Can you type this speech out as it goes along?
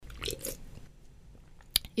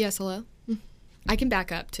Yes, hello? I can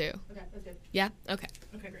back up, too. Okay, that's good. Yeah? Okay.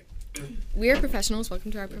 Okay, great. We are professionals. Welcome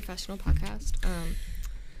to our professional podcast.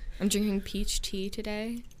 I'm drinking peach tea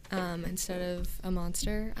today instead of a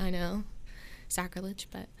Monster. I know. Sacrilege,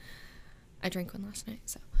 but I drank one last night,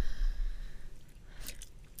 so.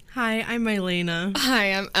 Hi, I'm Mylena. Hi,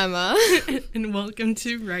 I'm Emma. And welcome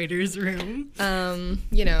to Writer's Room. A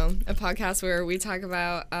podcast where we talk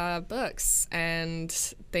about books and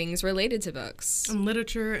things related to books.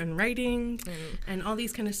 Literature and writing and all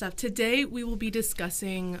these kind of stuff. Today we will be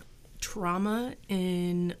discussing trauma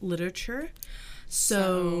in literature.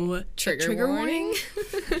 So trigger warning.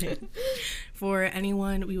 For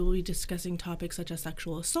anyone, we will be discussing topics such as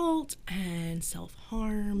sexual assault and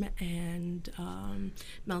self-harm and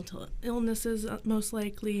mental illnesses, most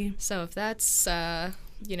likely. So if that's, So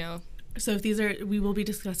if we will be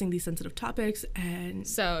discussing these sensitive topics, and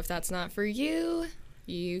so if that's not for you,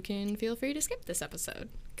 you can feel free to skip this episode,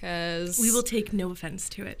 because we will take no offense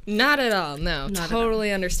to it. Not at all. No, Not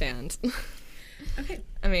totally understand. Okay.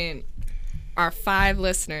 I mean, our 5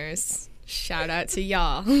 listeners, shout out to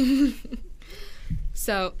y'all.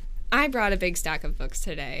 So I brought a big stack of books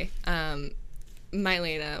today.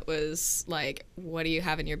 Mylena was like, what do you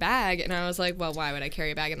have in your bag? And I was like, well, why would I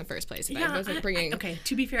carry a bag in the first place if I wasn't bringing... Okay,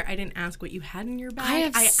 to be fair, I didn't ask what you had in your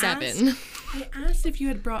bag. I have 7. I asked if you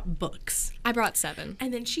had brought books. I brought 7.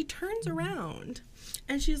 And then she turns around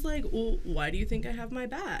and she's like, well, why do you think I have my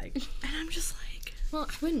bag? And I'm just like... Well,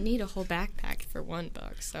 I wouldn't need a whole backpack for one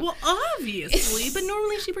book, so... Well, obviously, but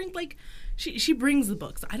normally she brings, she brings the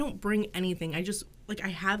books. I don't bring anything. I just, I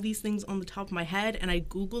have these things on the top of my head, and I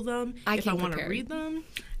Google them if I want to read them.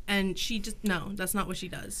 And she just, no, that's not what she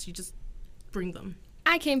does. She just bring them.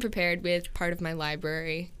 I came prepared with part of my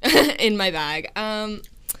library in my bag.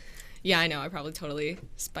 Yeah, I know, I probably totally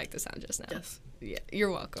spiked the sound just now. Yes. Yeah, you're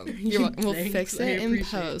welcome. You're welcome. We'll Thanks, fix I it in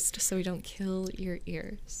appreciate post so we don't kill your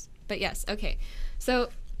ears. But yes, okay. So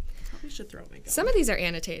probably should throw my gun. Some of these are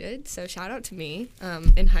annotated, so shout out to me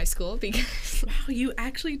in high school because... Wow, you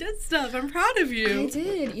actually did stuff. I'm proud of you. I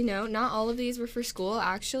did. Not all of these were for school.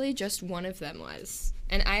 Actually, just one of them was.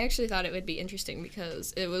 And I actually thought it would be interesting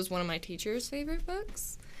because it was one of my teacher's favorite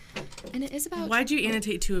books. And it is about... Why'd you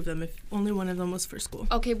annotate 2 of them if only one of them was for school?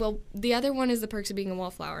 Okay, well, the other one is The Perks of Being a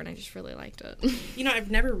Wallflower, and I just really liked it.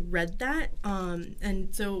 I've never read that,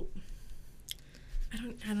 and so...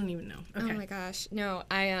 I don't even know. Okay. Oh my gosh. No,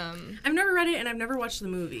 I've never read it and I've never watched the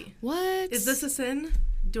movie. What? Is this a sin?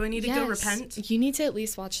 Do I need to go repent? You need to at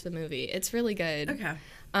least watch the movie. It's really good.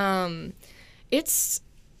 Okay. It's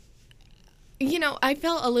I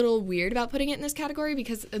felt a little weird about putting it in this category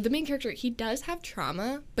because the main character, he does have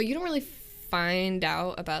trauma, but you don't really find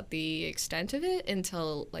out about the extent of it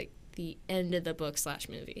until the end of the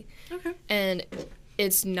book/movie. Okay. And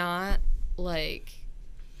it's not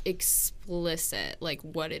explicit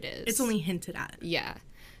what it is. It's only hinted at. Yeah.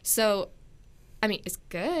 So it's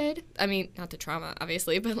good. Not the trauma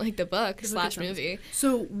obviously, but the book/movie.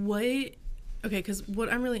 So what because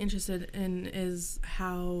what I'm really interested in is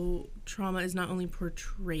how trauma is not only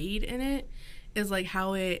portrayed in it, is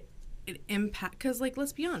how it impact, because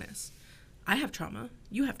let's be honest, I have trauma,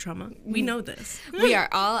 you have trauma, we know this. We are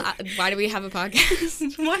all why do we have a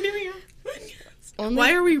podcast? Why do we have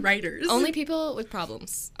why are we writers? Only people with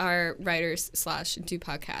problems are writers / do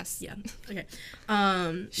podcasts. Yeah. Okay.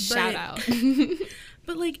 Shout out.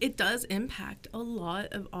 But it does impact a lot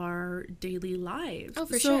of our daily lives. Oh,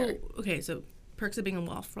 for sure. Okay, so Perks of Being a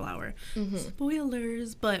Wallflower. Mm-hmm.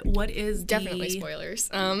 Spoilers, but what is definitely spoilers?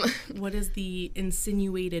 What is the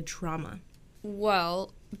insinuated trauma?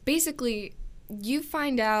 Well, basically, you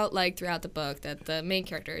find out throughout the book that the main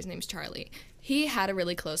character, his name's Charlie. He had a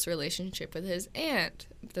really close relationship with his aunt,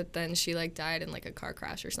 that then she died in a car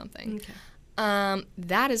crash or something. Okay.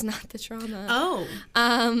 That is not the trauma. Oh.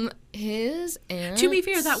 His aunt... To be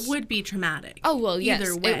fair, that would be traumatic. Oh, well, yes,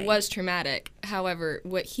 either way. It was traumatic. However,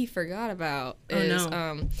 what he forgot about is,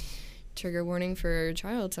 trigger warning for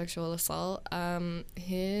child sexual assault,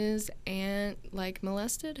 his aunt,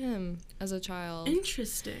 molested him as a child.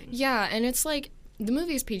 Interesting. Yeah, and it's the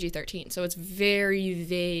movie is PG-13, so it's very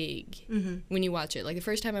vague when you watch it. The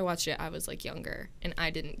first time I watched it, I was, younger, and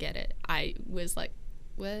I didn't get it. I was what?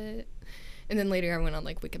 And then later I went on,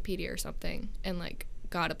 Wikipedia or something and,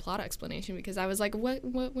 got a plot explanation because I was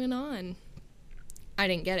what went on? I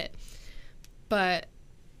didn't get it. But,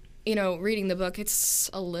 reading the book,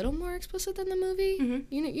 it's a little more explicit than the movie.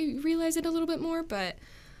 Mm-hmm. You realize it a little bit more, but,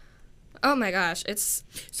 oh my gosh, it's...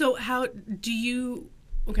 So how do you...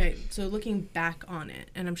 Okay, so looking back on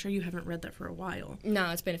it, and I'm sure you haven't read that for a while.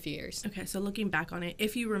 No, it's been a few years. Okay, so looking back on it,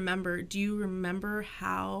 if you remember, do you remember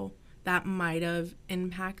how that might have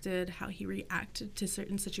impacted how he reacted to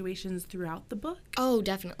certain situations throughout the book? Oh,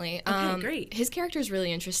 definitely. Okay, great. His character is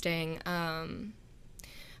really interesting.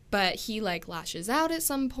 But he like lashes out at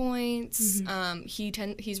some points.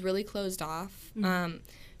 He's really closed off.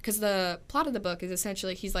 Because the plot of the book is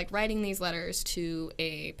essentially he's like writing these letters to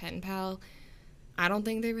a pen pal. I don't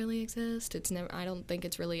think they really exist. I don't think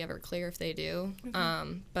it's really ever clear if they do.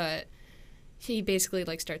 But he basically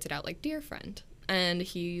like starts it out like, dear friend, and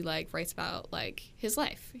he like writes about like his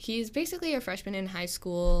life. He's basically a freshman in high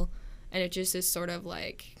school, and it just is sort of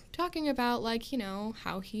like talking about like, you know,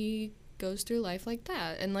 how he goes through life like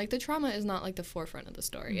that, and like the trauma is not like the forefront of the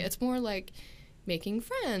story. It's more like making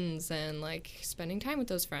friends and like spending time with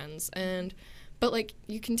those friends, but like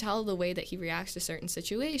you can tell the way that he reacts to certain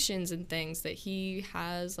situations and things that he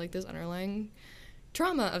has like this underlying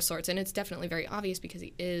trauma of sorts, and it's definitely very obvious because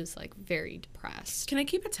he is like very depressed. Can I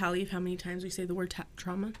keep a tally of how many times we say the word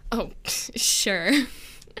trauma? Oh, sure.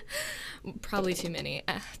 Probably too many.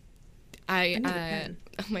 I need a pen.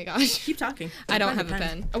 Oh my gosh. Keep talking. I don't have a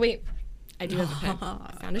pen. Oh wait, I do have a pen.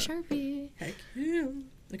 I found a Sharpie. Heck yeah.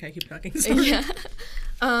 Okay, keep talking. Sorry. Yeah.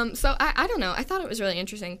 So I don't know. I thought it was really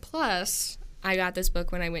interesting. Plus, I got this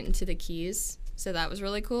book when I went into the Keys, so that was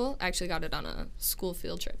really cool. I actually got it on a school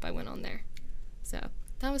field trip. I went on there. So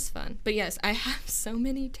that was fun. But yes, I have so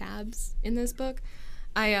many tabs in this book.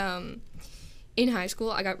 In high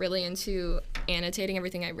school, I got really into annotating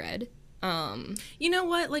everything I read. You know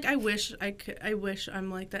what? Like, I wish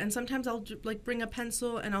I'm like that. And sometimes I'll like bring a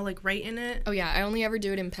pencil and I'll like write in it. Oh yeah, I only ever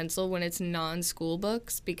do it in pencil when it's non-school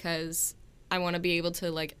books because I want to be able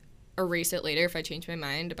to like erase it later if I change my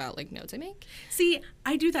mind about like notes I make. See,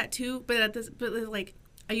 I do that too, but like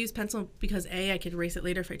I use pencil because A, I could erase it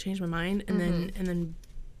later if I change my mind, and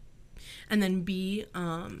then B,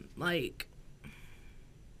 like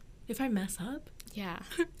if I mess up. Yeah.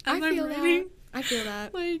 I feel that. I feel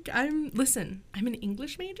that. Like, I'm an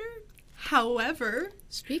English major. However,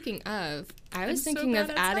 speaking of, I was thinking of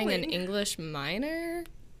adding an English minor.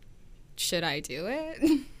 Should I do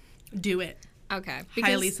it? Do it. Okay.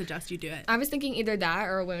 Highly suggest you do it. I was thinking either that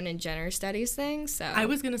or a women in gender studies thing. So I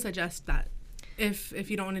was going to suggest that. If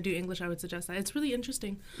you don't want to do English, I would suggest that. It's really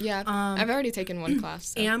interesting. Yeah. I've already taken one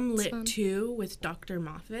class. So Lit 2 with Dr.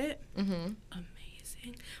 Moffat.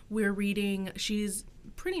 Amazing. We're reading,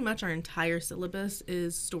 pretty much our entire syllabus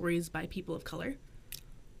is stories by people of color.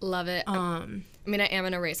 Love it. I mean, I am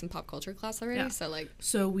in a race and pop culture class already, so like.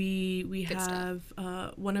 So we have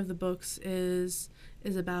one of the books is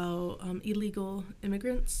about illegal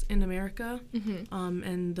immigrants in America,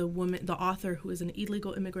 and the author, who is an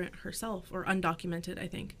illegal immigrant herself, or undocumented, I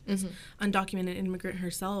think, undocumented immigrant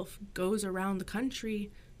herself, goes around the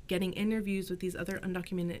country getting interviews with these other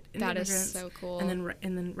undocumented immigrants. That is so cool.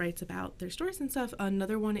 And then writes about their stories and stuff.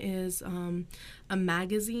 Another one is a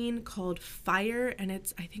magazine called Fire, and I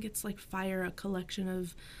think it's like Fire, a collection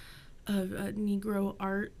of Negro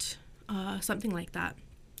art, something like that.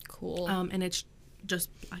 Cool. And it's just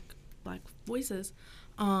black voices.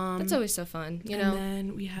 That's always so fun, you know. And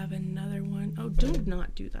then we have another one. Oh, do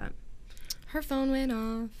not do that. Her phone went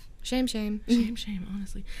off. Shame. Shame,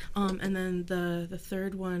 honestly. And then the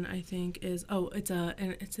third one, I think, is it's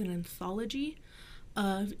an anthology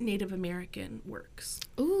of Native American works.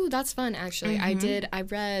 Ooh, that's fun, actually. I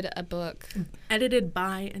read a book edited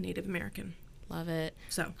by a Native American. Love it.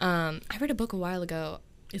 So I read a book a while ago.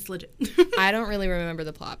 It's legit. I don't really remember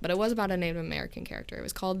the plot, but it was about a Native American character. It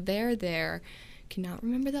was called There. Cannot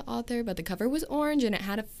remember the author, but the cover was orange and it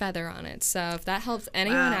had a feather on it. So if that helps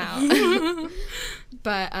anyone out.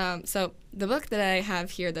 But so the book that I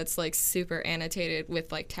have here that's like super annotated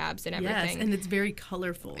with like tabs and everything. Yes, and it's very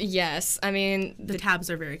colorful. Yes, I mean the tabs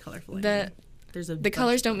are very colorful. The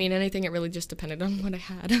colors don't mean anything. It really just depended on what I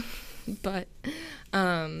had. But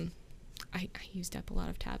I used up a lot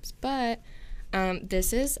of tabs. But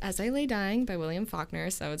this is As I Lay Dying by William Faulkner.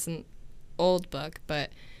 So it's an old book, but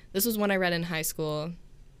this was one I read in high school.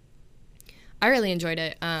 I really enjoyed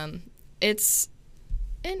it. It's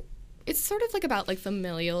sort of like about like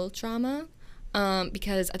familial trauma,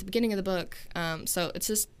 because at the beginning of the book, so it's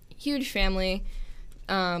this huge family.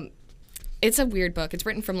 It's a weird book. It's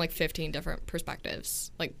written from like 15 different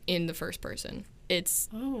perspectives, like in the first person.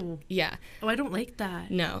 Yeah. Oh, I don't like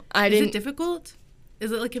that. No, Is it difficult?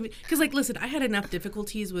 Is it like, because like, listen, I had enough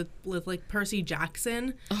difficulties with like Percy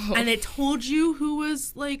Jackson, and it told you who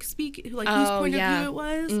was like whose point of view it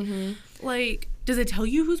was. Like, does it tell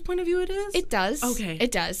you whose point of view it is? It does. Okay.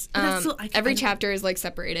 It does. Every chapter is like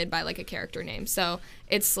separated by like a character name, so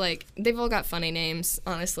it's like they've all got funny names,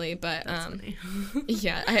 honestly. But That's funny.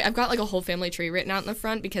 yeah, I've got like a whole family tree written out in the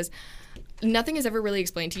front because nothing is ever really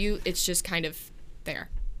explained to you. It's just kind of there.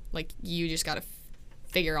 Like, you just got to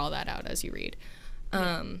figure all that out as you read.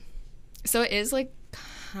 So it is, like,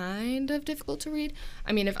 kind of difficult to read.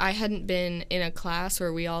 I mean, if I hadn't been in a class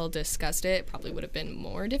where we all discussed it, it probably would have been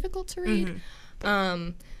more difficult to read.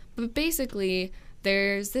 But basically,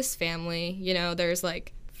 there's this family, you know, there's,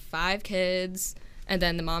 like, 5 kids, and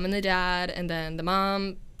then the mom and the dad, and then the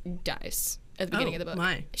mom dies at the beginning of the book.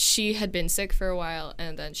 My. She had been sick for a while,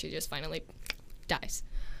 and then she just finally dies.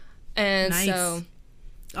 And nice. so...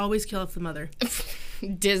 Always kill off the mother.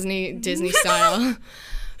 Disney style.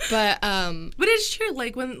 But it's true.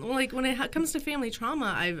 Like when it comes to family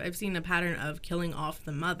trauma, I've seen a pattern of killing off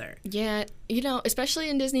the mother. Yeah, you know, especially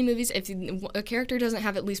in Disney movies, if a character doesn't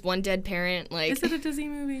have at least one dead parent, like... Is it a Disney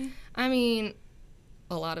movie? I mean,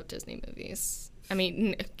 a lot of Disney movies. I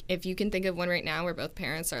mean, if you can think of one right now where both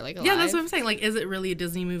parents are, like, alive. Yeah, that's what I'm saying. Like, is it really a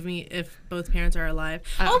Disney movie if both parents are alive?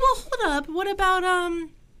 Oh, well, hold up. What about,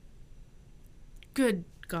 good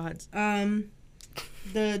gods. The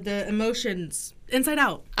Emotions. Inside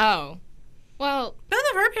Out. Oh. Well... Both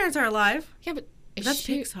of her parents are alive. Yeah, but... That's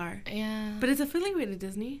Pixar. Yeah. But it's affiliated to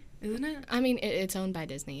Disney, isn't it? I mean, it's owned by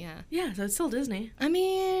Disney, yeah. Yeah, so it's still Disney. I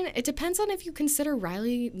mean, it depends on if you consider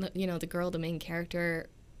Riley, you know, the girl, the main character,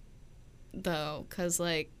 though, because,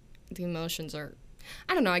 like, the emotions are...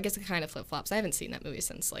 I don't know, I guess it kind of flip-flops. I haven't seen that movie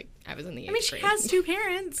since, like, I was in the 8th grade. I mean, she has 2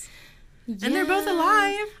 parents. Yeah, and they're both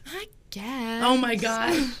alive. I guess. Oh, my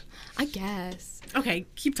God. I guess. Okay,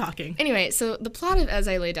 keep talking. Anyway, so the plot of As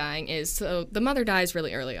I Lay Dying is, so the mother dies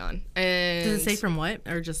really early on. And does it say from what?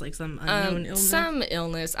 Or just like some unknown illness? Some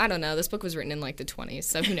illness. I don't know. This book was written in like the 20s,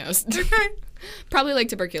 so who knows? Probably like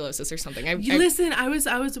tuberculosis or something. Listen, I was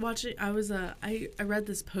watching, I read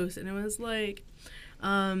this post and it was like,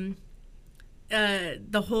 the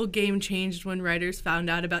whole game changed when writers found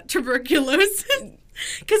out about tuberculosis.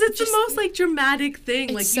 Because it's just the most, like, dramatic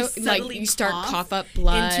thing. Like, so, you suddenly you start cough up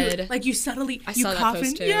blood. Like, you suddenly, I you saw cough that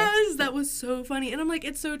post in. too. Yes, that was so funny. And I'm like,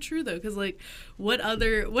 it's so true, though. Because, like, what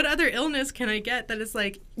other illness can I get that is,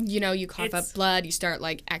 like... You know, you cough up blood. You start,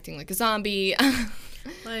 like, acting like a zombie.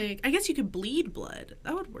 Like, I guess you could bleed blood.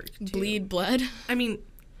 That would work, too. Bleed blood? I mean,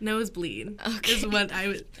 nosebleed. Okay. Is what I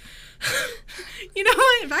would... You know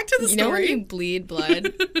what? Back to the story. You know when you bleed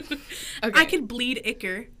blood? Okay. I could bleed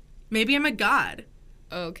ichor. Maybe I'm a god.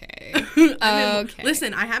 Okay. Okay.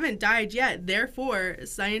 Listen, I haven't died yet. Therefore,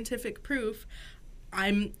 scientific proof,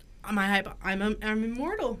 I'm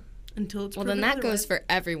immortal until it's well. proven Then that otherwise. goes for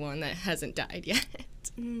everyone that hasn't died yet.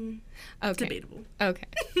 Okay. Debatable. Okay.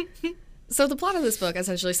 So the plot of this book,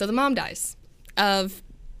 essentially, so the mom dies of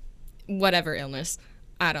whatever illness.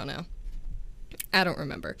 I don't know. I don't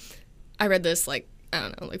remember. I read this like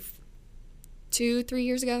 2-3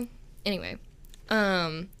 years ago. Anyway,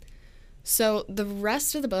 so the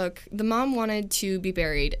rest of the book, the mom wanted to be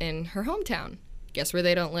buried in her hometown. Guess where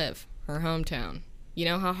they don't live? Her hometown. You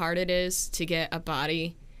know how hard it is to get a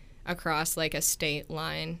body across, like, a state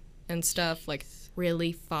line and stuff, like,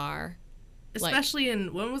 really far. Especially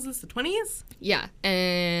in, when was this, the 20s? Yeah,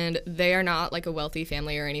 and they are not, like, a wealthy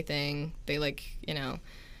family or anything. They, like, you know,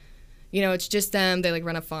 it's just them. They, like,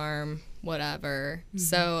 run a farm, whatever. Mm-hmm.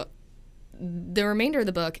 So the remainder of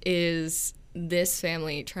the book is this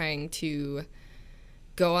family trying to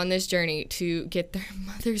go on this journey to get their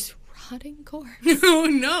mother's rotting corpse. Oh,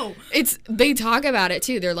 no. They talk about it,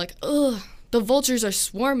 too. They're like, ugh, the vultures are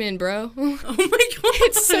swarming, bro. Oh, my God.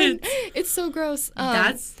 It's so gross.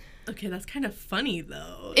 That's kind of funny,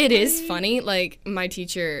 though. It is funny. Like, my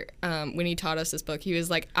teacher, when he taught us this book, he was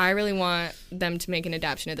like, I really want them to make an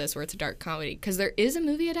adaptation of this where it's a dark comedy. Because there is a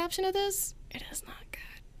movie adaptation of this. It is not good,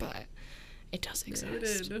 but it does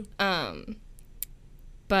exist.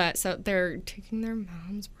 But so they're taking their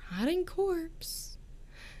mom's rotting corpse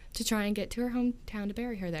to try and get to her hometown to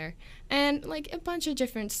bury her there. And, like, a bunch of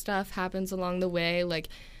different stuff happens along the way. Like,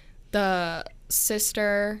 the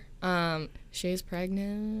sister, she's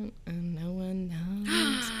pregnant and no one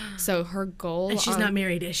knows. So her goal... And she's not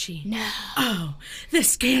married, is she? No. Oh, the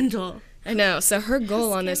scandal. I know. So her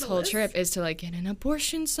goal on this whole trip is to, like, get an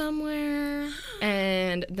abortion somewhere.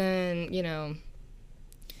 And then, you know...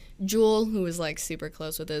 Jewel, who was, like, super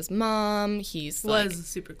close with his mom, was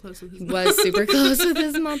super close with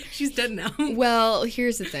his mom. She's dead now. Well,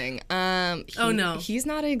 here's the thing. Oh, no. He's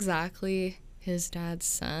not exactly his dad's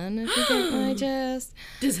son, if you get my gist.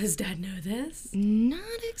 Does his dad know this? Not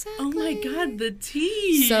exactly. Oh, my God, the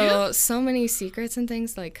tea. So many secrets and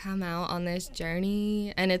things, like, come out on this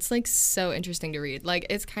journey, and it's, like, so interesting to read. Like,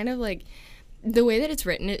 it's kind of, like, the way that it's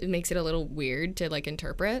written, it makes it a little weird to, like,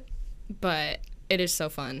 interpret, but... It is so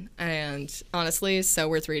fun, and honestly, so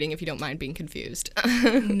worth reading if you don't mind being confused.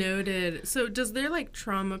 Noted. So does their like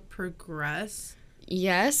trauma progress?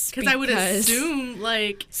 Yes, Because I would assume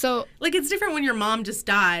like it's different when your mom just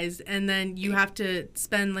dies and then you have to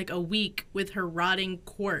spend like a week with her rotting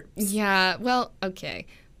corpse. Yeah, well, okay.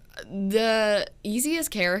 The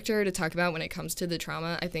easiest character to talk about when it comes to the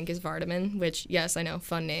trauma, I think, is Vardaman, which, yes, I know,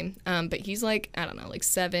 fun name. But he's like, I don't know, like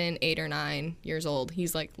 7, 8, or 9 years old.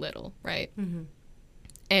 He's like little, right? Mm-hmm.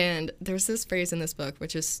 And there's this phrase in this book,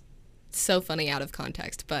 which is so funny out of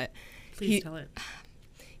context, but Please tell it.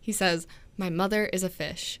 He says, "My mother is a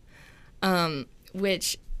fish,"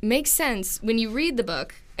 which makes sense when you read the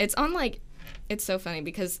book. It's so funny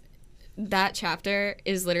because that chapter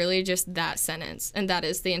is literally just that sentence, and that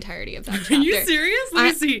is the entirety of that chapter. Are you serious? Let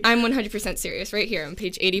me see. I'm 100% serious. Right here on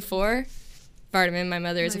page 84, Vardaman, my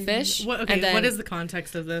mother is a fish. What is the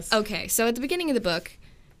context of this? Okay, so at the beginning of the book,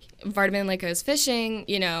 Vardaman like goes fishing,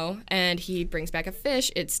 and he brings back a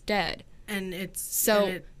fish. It's dead. And it's...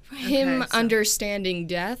 So him understanding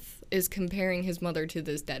death is comparing his mother to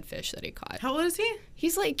this dead fish that he caught. How old is he?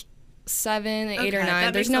 He's like 7, 8, or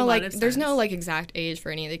 9. There's no exact age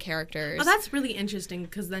for any of the characters. Oh, that's really interesting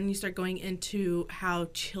because then you start going into how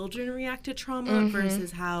children react to trauma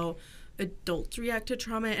versus how adults react to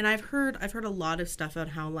trauma. And I've heard a lot of stuff on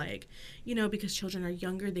how because children are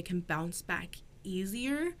younger, they can bounce back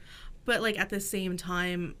easier. But like at the same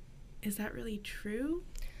time, is that really true?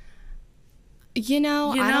 I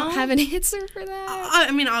don't have an answer for that.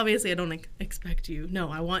 I mean, obviously, I don't expect you. No,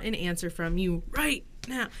 I want an answer from you right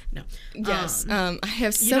now. No. Yes. I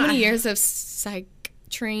have so many years of psych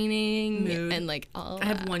training and all that. I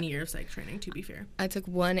have 1 year of psych training, to be fair. I took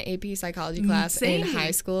one AP psychology class in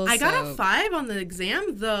high school. I got a 5 on the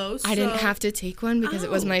exam, though. So. I didn't have to take one because it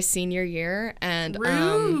was my senior year. And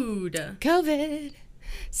rude. COVID.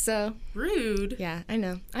 So rude. Yeah, I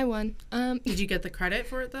know. I won. Did you get the credit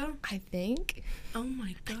for it though? I think. Oh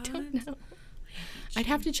my god. I don't know. I'd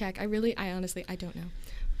have to check. I honestly don't know.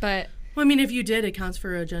 But well, I mean, if you did, it counts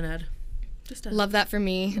for a gen ed. Love that for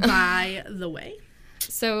me. By the way.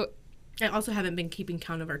 So I also haven't been keeping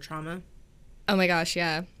count of our trauma. Oh my gosh,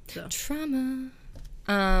 yeah. So. Trauma.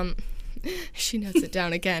 She notes it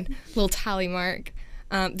down again. Little tally mark.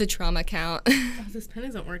 The trauma count. Oh, this pen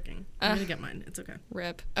isn't working. I'm gonna get mine. It's okay.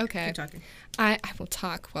 Rip. Okay. Keep talking. I will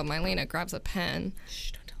talk while Mylena grabs a pen.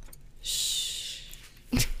 Shh, don't tell her. Shh.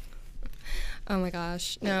 Oh my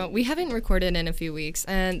gosh. No, we haven't recorded in a few weeks,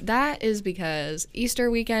 and that is because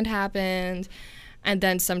Easter weekend happened, and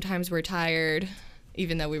then sometimes we're tired,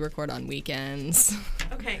 even though we record on weekends.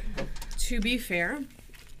 Okay. To be fair,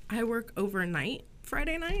 I work overnight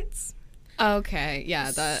Friday nights. Okay, yeah,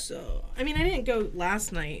 So, I mean, I didn't go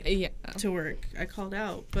last night to work. I called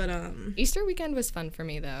out, but Easter weekend was fun for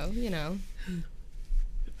me, though,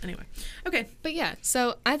 Anyway, okay. But yeah,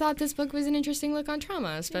 so I thought this book was an interesting look on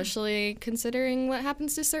trauma, especially considering what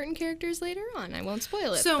happens to certain characters later on. I won't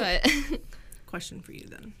spoil it, but... Question for you,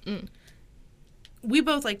 then. We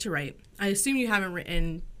both like to write. I assume you haven't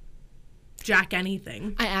written jack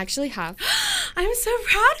anything. I actually have. I'm so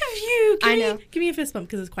proud of you. I know. Give me a fist bump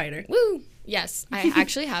because it's quieter. Woo! Yes, I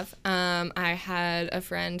actually have. I had a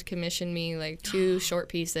friend commission me 2 short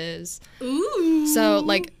pieces. Ooh. So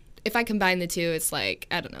if I combine the 2, it's I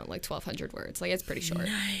don't know, 1,200 words. It's pretty short.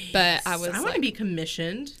 Nice. But I was I want to be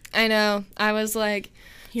commissioned. I know. I was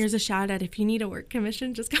here's a shout out. If you need a work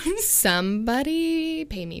commission, just come. Somebody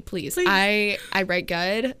pay me, please. I write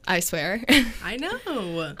good. I swear. I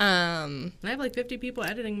know. I have 50 people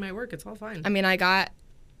editing my work. It's all fine. I mean, I got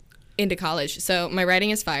into college, so my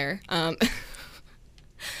writing is fire.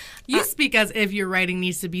 You speak as if your writing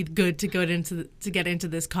needs to be good to get into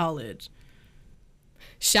this college.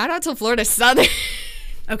 Shout out to Florida Southern.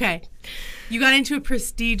 Okay, you got into a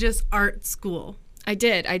prestigious art school. I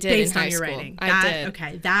did based in high on your school. writing. I did.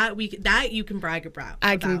 Okay, that you can brag about.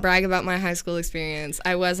 I can brag about my high school experience.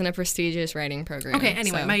 I was in a prestigious writing program. Okay,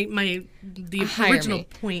 anyway, so the original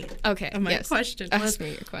point of my question was, ask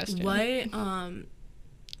me your question. What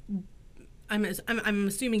I'm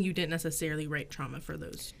assuming you didn't necessarily write trauma for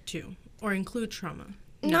those 2 or include trauma.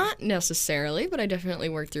 No. Not necessarily, but I definitely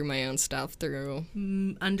worked through my own stuff through.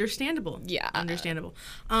 Understandable. Yeah. Understandable.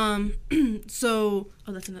 So,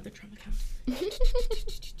 that's another trauma count.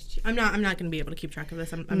 I'm not going to be able to keep track of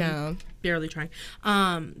this. I'm barely trying.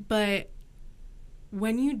 But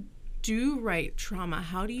when you do write trauma,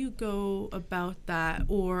 how do you go about that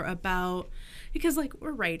because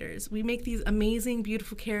we're writers, we make these amazing,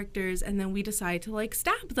 beautiful characters, and then we decide to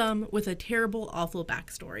stab them with a terrible, awful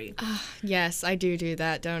backstory. Yes, I do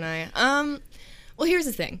that, don't I? Well, here's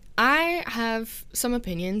the thing. I have some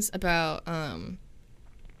opinions about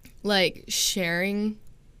like sharing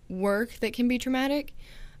work that can be traumatic.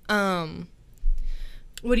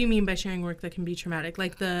 What do you mean by sharing work that can be traumatic?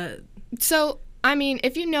 Like So, I mean,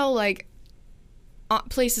 if you know, like,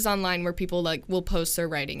 places online where people, like, will post their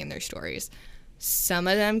writing and their stories, some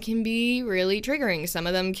of them can be really triggering. Some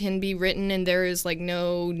of them can be written and there is, like,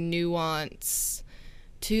 no nuance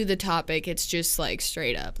to the topic. It's just, like,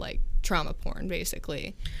 straight up, like, trauma porn,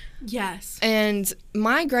 basically. Yes. And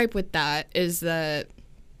my gripe with that is that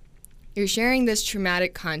you're sharing this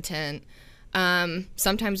traumatic content,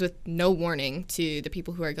 sometimes with no warning to the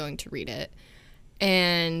people who are going to read it.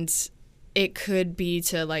 And it could be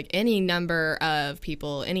to, like, any number of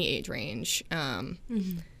people, any age range.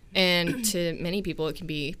 And to many people, it can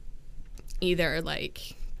be either,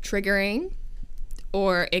 like, triggering,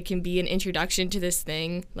 or it can be an introduction to this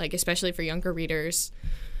thing, like, especially for younger readers,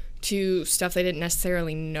 to stuff they didn't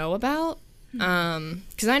necessarily know about.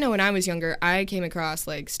 Because I know when I was younger, I came across,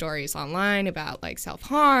 like, stories online about, like,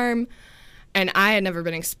 self-harm, and I had never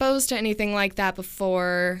been exposed to anything like that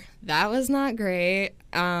before. That was not great.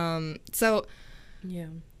 So yeah,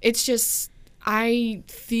 it's just, I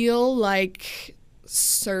feel like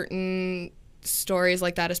certain stories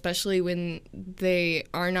like that, especially when they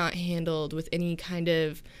are not handled with any kind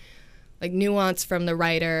of, like, nuance from the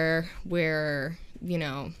writer, where, you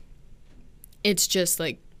know, it's just,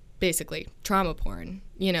 like, basically trauma porn,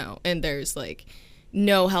 you know, and there's, like,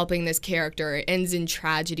 no helping this character. It ends in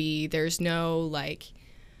tragedy. There's no, like,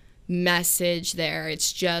 message there.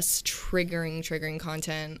 It's just triggering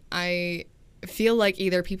content. I feel like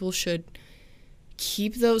either people should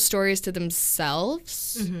keep those stories to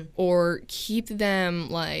themselves, or keep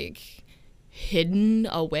them, like, hidden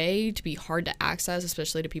away to be hard to access,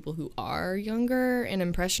 especially to people who are younger and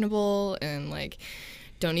impressionable and, like,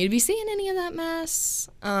 don't need to be seeing any of that mess.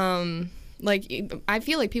 Like, I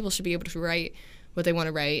feel like people should be able to write what they want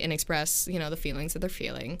to write and express, you know, the feelings that they're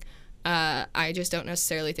feeling. I just don't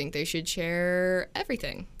necessarily think they should share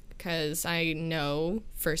everything, because I know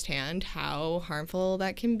firsthand how harmful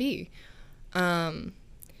that can be.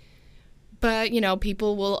 But, you know,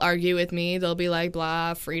 people will argue with me. They'll be like,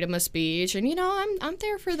 blah, freedom of speech. And, you know, I'm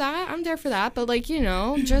there for that. But, like, you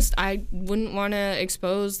know, just I wouldn't want to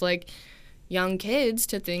expose, like, young kids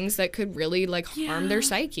to things that could really, like, harm their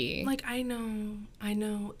psyche. Like, I know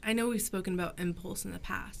we've spoken about Impulse in the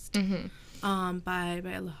past, by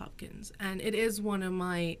Ella Hopkins, and it is one of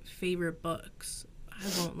my favorite books. I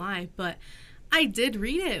won't lie, but I did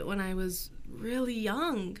read it when I was really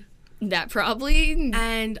young. That probably,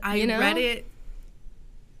 and I read it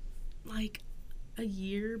like a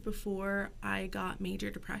year before I got major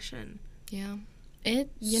depression. Yeah, it,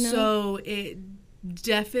 you know, so it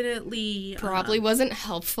definitely probably wasn't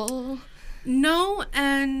helpful. No,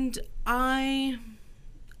 and I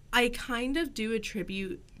kind of do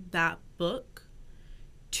attribute that book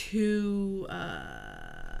to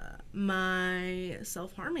my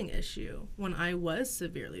self-harming issue when I was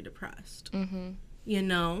severely depressed. You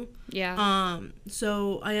know? Yeah.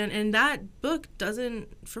 So and that book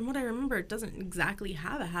doesn't, from what I remember, it doesn't exactly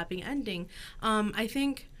have a happy ending. I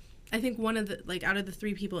think one of the, like, out of the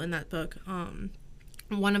three people in that book,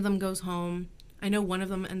 one of them goes home. I know one of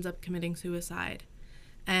them ends up committing suicide.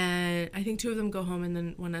 And I think two of them go home, and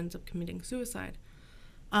then one ends up committing suicide.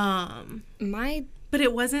 But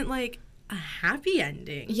it wasn't, like, a happy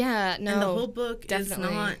ending. Yeah, no. And the whole book definitely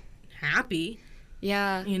is not happy.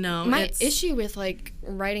 Yeah. You know? My issue with, like,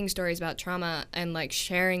 writing stories about trauma and, like,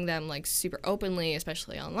 sharing them, like, super openly,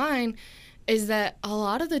 especially online, is that a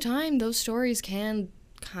lot of the time those stories can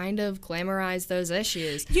kind of glamorize those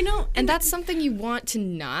issues. You know, and that's something you want to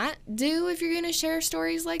not do if you're going to share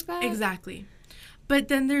stories like that. Exactly. But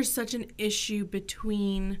then there's such an issue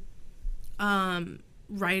between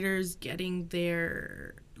writers getting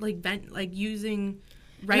their, like, using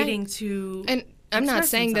writing to and I'm not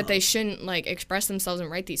saying themselves. that they shouldn't, like, express themselves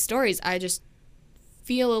and write these stories. I just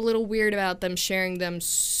feel a little weird about them sharing them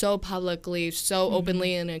so publicly, so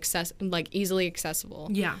openly, and easily accessible.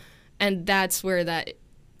 Yeah. And that's where that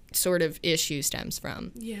sort of issue stems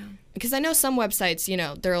from. Yeah. Because I know some websites, you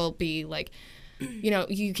know, there'll be, like, you know,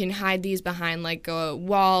 you can hide these behind, like, a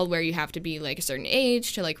wall where you have to be, like, a certain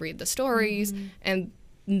age to, like, read the stories. And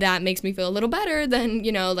that makes me feel a little better than,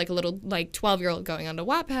 you know, like, a little, like, 12-year-old going onto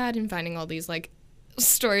Wattpad and finding all these, like,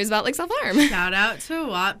 stories about, like, self-harm. Shout out to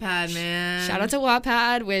Wattpad, man. Shout out to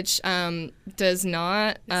Wattpad, which does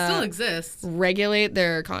not still exists. Regulate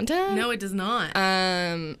their content. No, it does not.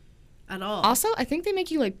 At all. Also, I think they make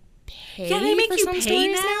you, like, pay. Yeah, they make for you some pay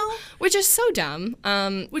stories now, which is so dumb.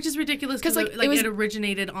 Which is ridiculous because, like, it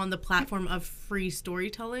originated on the platform of free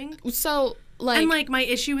storytelling. So, like, and like my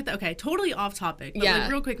issue with okay, totally off topic, but like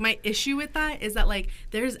real quick, my issue with that is that like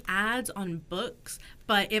there's ads on books,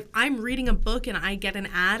 but if I'm reading a book and I get an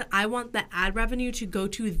ad, I want the ad revenue to go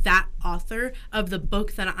to that author of the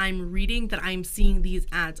book that I'm reading that I'm seeing these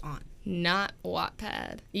ads on. Not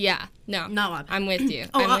Wattpad. Yeah, no, not Wattpad. I'm with you.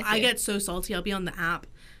 I get so salty. I'll be on the app.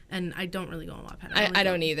 And I don't really go on Wattpad. I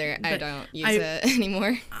don't either. I don't use it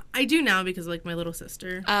anymore. I do now because, like, my little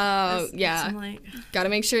sister. Oh, yeah. I'm like, gotta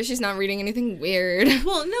make sure she's not reading anything weird.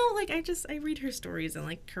 Well, no, like, I read her stories and,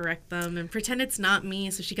 like, correct them and pretend it's not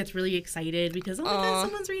me, so she gets really excited because, oh my God,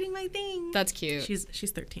 someone's reading my thing. That's cute.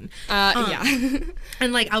 She's 13. Yeah.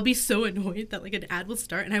 And, like, I'll be so annoyed that, like, an ad will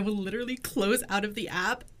start and I will literally close out of the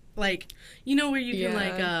app. Like, you know where you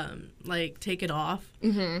can like take it off,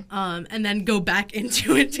 and then go back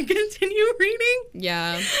into it to continue reading.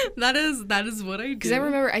 Yeah, that is what I do. Because I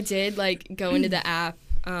remember I did like go into the app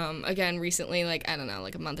again recently, like I don't know,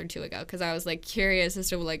 like a month or two ago, because I was like curious as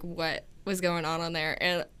to like what was going on there,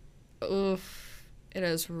 and oof. It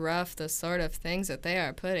is rough, the sort of things that they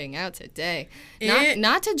are putting out today.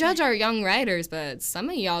 Not to judge our young writers, but some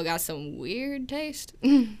of y'all got some weird taste.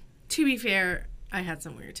 To be fair, I had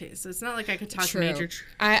some weird taste, so it's not like I could talk major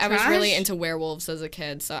I was really into werewolves as a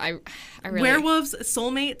kid, so I really... Werewolves,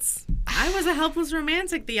 soulmates. I was a helpless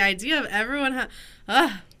romantic. The idea of everyone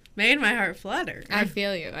made my heart flutter. I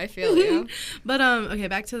feel you. But, okay,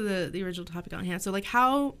 back to the original topic on hand. So, like,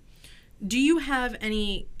 how... Do you have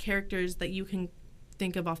any characters that you can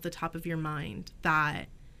think of off the top of your mind that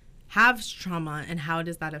have trauma, and how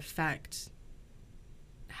does that affect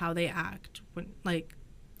how they act? When, like...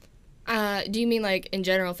 do you mean like in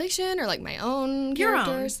general fiction or like my own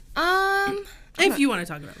characters? Your own. If you want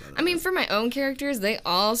to talk about that. I mean, for my own characters, they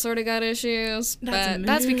all sort of got issues, but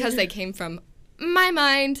that's because they came from my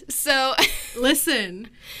mind. So listen,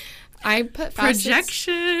 I put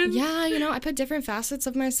projection. Yeah, you know, I put different facets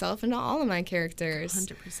of myself into all of my characters.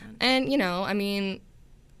 100%. And you know, I mean,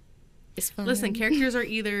 it's fun. Listen, characters are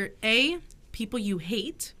either A, people you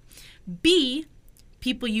hate, B,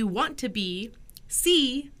 people you want to be,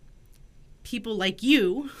 C, people like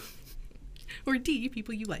you, or D,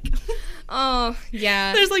 people you like. Oh,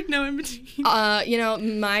 yeah. There's like no in between. You know,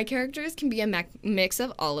 my characters can be a mix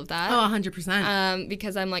of all of that. Oh, 100%.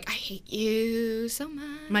 Because I'm like, I hate you so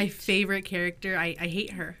much. My favorite character, I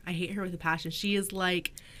hate her. I hate her with a passion. She is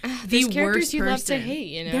like the worst characters you person. love to hate,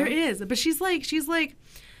 you know? There is. But she's like,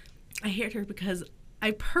 I hate her because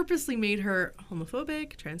I purposely made her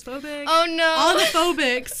homophobic, transphobic. Oh, no. All the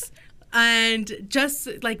phobics. And just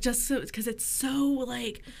so, because it's so,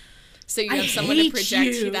 like... So you have someone to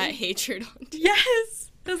project that hatred onto.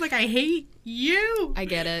 Yes! I was like, I hate you! I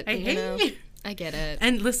get it. I hate you. I get it.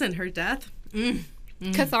 And listen, her death...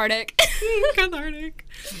 Cathartic. Cathartic.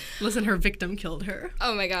 Listen, her victim killed her.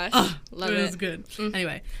 Oh my gosh. Love it. It was good.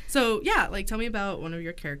 Anyway, so yeah, like tell me about one of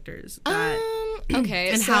your characters. Okay.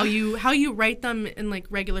 And how you write them in like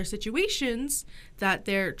regular situations that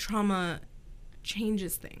their trauma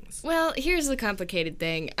changes things. Well, here's the complicated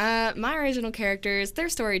thing. My original characters, their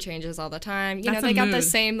story changes all the time. You know, they got the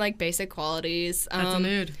same like basic qualities. That's a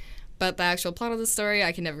mood. But the actual plot of the story,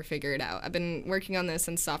 I can never figure it out. I've been working on this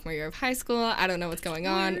since sophomore year of high school. I don't know what's going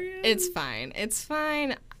on. It's fine. It's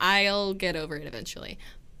fine. I'll get over it eventually.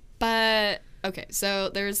 But, okay, so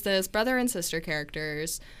there's this brother and sister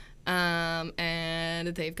characters, and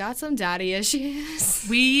they've got some daddy issues.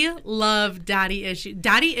 We love daddy issues.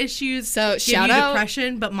 Daddy issues so give you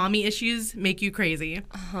depression, but mommy issues make you crazy.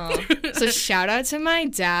 So shout out to my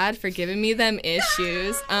dad for giving me them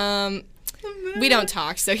issues. We don't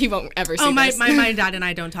talk, so he won't ever see this. My dad and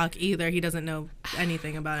I don't talk either. He doesn't know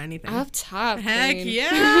anything about anything. Up top, heck queen.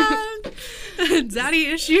 Yeah. Daddy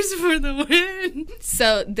issues for the win.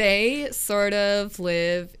 So they sort of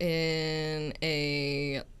live in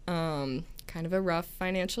a kind of a rough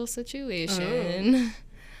financial situation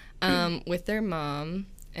with their mom,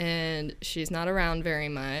 and she's not around very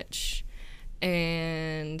much,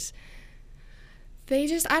 and they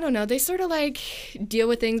just, I don't know, they sort of like deal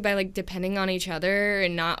with things by like depending on each other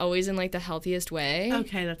and not always in like the healthiest way.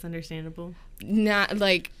 Okay, that's understandable. Not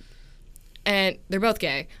like, and they're both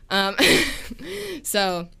gay.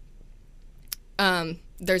 So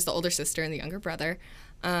there's the older sister and the younger brother.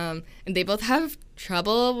 And they both have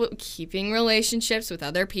trouble keeping relationships with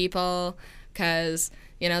other people because,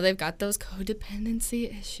 you know, they've got those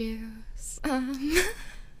codependency issues.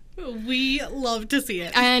 We love to see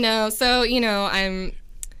it. I know. So, you know,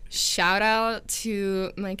 shout out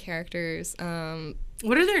to my characters.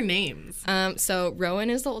 What are their names? So Rowan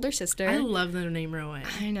is the older sister. I love the name Rowan.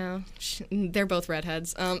 I know. They're both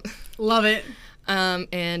redheads. Love it.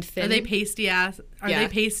 And Finn. Are they pasty ass? Are Yeah. they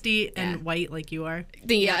pasty and Yeah. white like you are?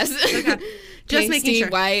 Yes. Okay. Just making Pasty, sure.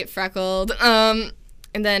 white, freckled. And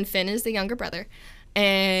then Finn is the younger brother.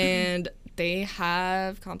 And they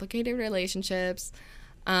have complicated relationships.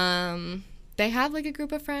 They have like a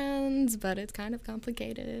group of friends, but it's kind of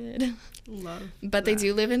complicated. Love. But they that.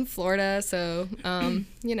 do live in Florida, so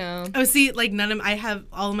you know. Oh, see, like I have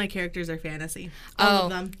all of my characters are fantasy. All of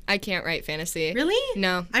them. I can't write fantasy. Really?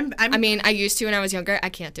 No. I mean, I used to when I was younger. I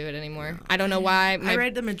can't do it anymore. I don't know why. I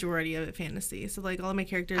read the majority of it fantasy, so like all of my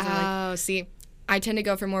characters are like. Oh, see, I tend to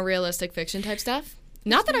go for more realistic fiction type stuff.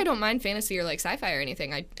 Not that I don't mind fantasy or like sci-fi or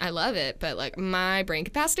anything. I love it, but like my brain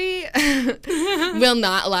capacity will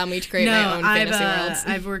not allow me to create my own fantasy worlds.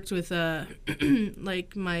 I've worked with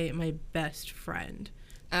like my best friend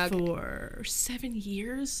for 7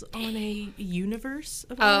 years on a universe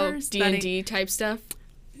of ours. D&D type stuff.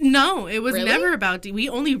 No, it was Really? never about D. We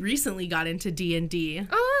only recently got into D&D.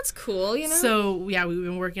 Oh, that's cool, you know? So, yeah, we've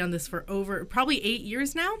been working on this for over probably 8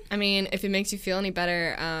 years now. I mean, if it makes you feel any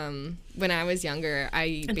better, when I was younger,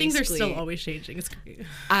 And things are still always changing. It's great.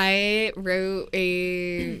 I wrote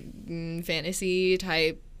a fantasy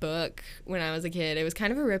type book when I was a kid. It was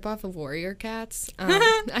kind of a ripoff of Warrior Cats.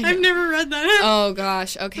 I've never read that. Oh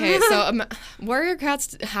gosh. Okay. So Warrior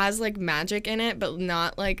Cats has like magic in it, but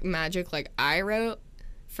not like magic like I wrote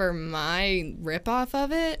for my ripoff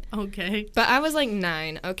of it. Okay. But I was like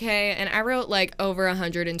 9, okay? And I wrote like over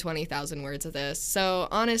 120,000 words of this. So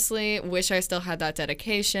honestly, wish I still had that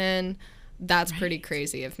dedication. That's pretty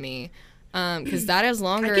crazy of me. Because that is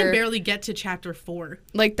longer. I can barely get to chapter 4.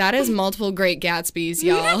 Like, that is multiple Great Gatsbys,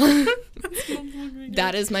 y'all.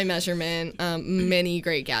 That is my measurement. Many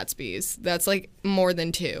Great Gatsbys. That's like more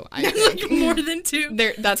than 2. I think. More than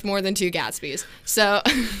 2. That's more than 2 Gatsbys. So,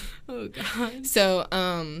 Oh, God. so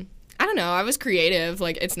I don't know. I was creative.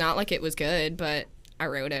 Like, it's not like it was good, but I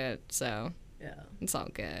wrote it, so Yeah. it's all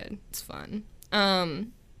good. It's fun.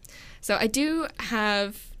 So I do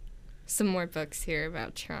have some more books here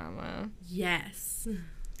about trauma. Yes.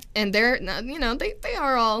 And they're, you know, they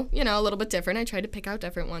are all, you know, a little bit different. I tried to pick out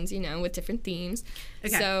different ones, you know, with different themes.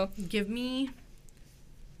 Okay. So, give me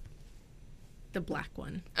the black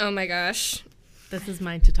one. oh my gosh. This is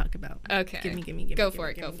mine to talk about. Okay. Give me. Go for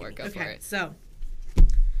it. So,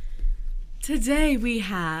 today we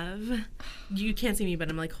have, you can't see me, but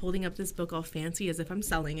I'm like holding up this book all fancy as if I'm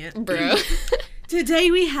selling it. Bro.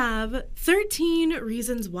 Today we have 13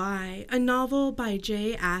 Reasons Why, a novel by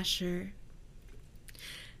Jay Asher.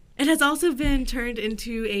 It has also been turned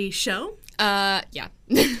into a show. Yeah.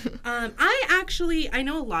 I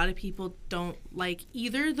know a lot of people don't like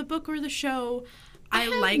either the book or the show. I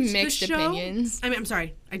have liked mixed the show. opinions. I mean, I'm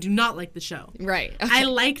sorry. I do not like the show. Right. Okay. I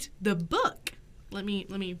liked the book. Let me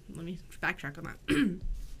backtrack on that.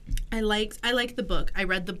 I liked the book. I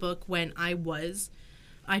read the book when I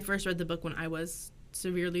first read the book when I was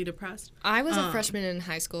severely depressed. I was a freshman in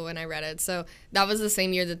high school when I read it, so that was the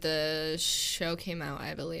same year that the show came out,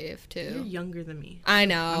 I believe, too. You're younger than me. I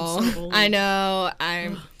know. I'm so old. I know.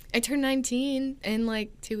 I turned 19 in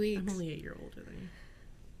like 2 weeks. I'm only 8 years older than you.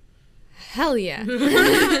 Hell yeah.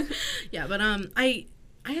 Yeah, but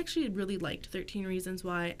I actually really liked 13 Reasons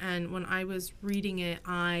Why, and when I was reading it,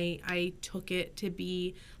 I took it to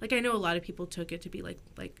be, like, I know a lot of people took it to be, like,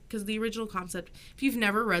 because the original concept, if you've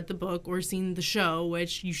never read the book or seen the show,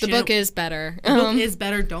 which you should. The book is better. The book is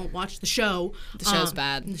better, don't watch the show. The show's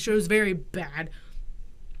bad. The show's very bad.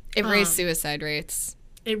 It raised suicide rates.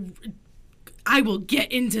 I will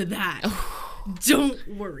get into that. Don't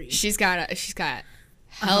worry. She's got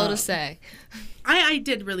hell to say. I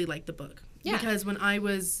did really like the book. Yeah. Because when I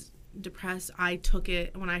was depressed, I took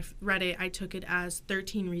it, when I read it, I took it as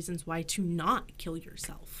 13 Reasons Why to not kill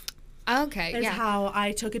yourself. Okay, That's yeah. how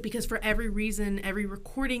I took it, because for every reason, every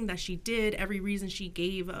recording that she did, every reason she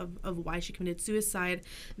gave of why she committed suicide,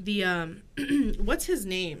 the, what's his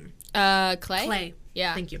name? Clay? Clay.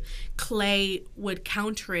 Yeah. Thank you. Clay would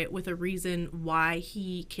counter it with a reason why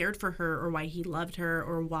he cared for her, or why he loved her,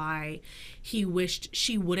 or why he wished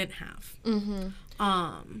she wouldn't have.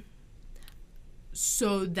 Mm-hmm.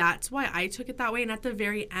 So that's why I took it that way. And at the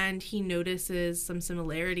very end, he notices some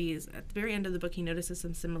similarities. At the very end of the book, he notices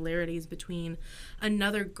some similarities between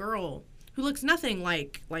another girl who looks nothing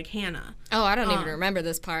like Hannah. Oh, I don't even remember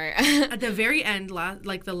this part. At the very end,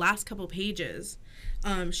 like the last couple pages,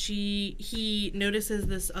 he notices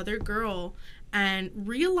this other girl and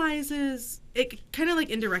realizes, it kind of like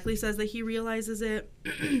indirectly says that he realizes it.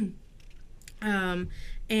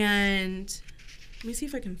 And let me see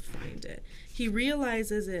if I can find it. he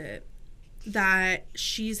realizes that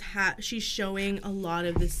she's showing a lot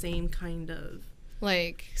of the same kind of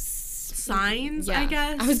like signs, yeah. I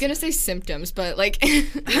guess. I was gonna say symptoms, but like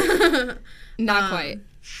not quite.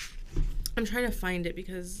 I'm trying to find it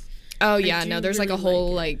because oh yeah, no, there's like a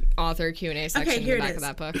whole like author Q&A section in the back of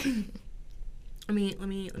that book. Let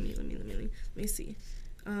me see.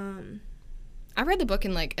 I read the book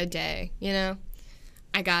in like a day, you know?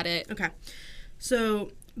 I got it. Okay.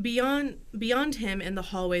 So beyond him in the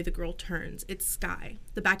hallway, the girl turns. It's Sky.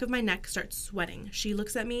 The back of my neck starts sweating. She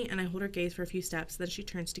looks at me and I hold her gaze for a few steps, then she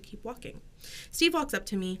turns to keep walking. Steve walks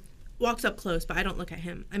up close, but I don't look at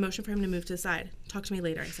him. I motion for him to move to the side. Talk to me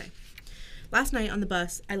later, I say. Last night on the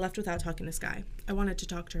bus, I left without talking to Sky. I wanted to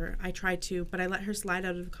talk to her. I tried to, but I let her slide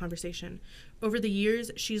out of the conversation. Over the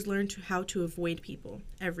years, she's learned how to avoid people,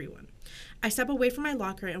 everyone. I step away from my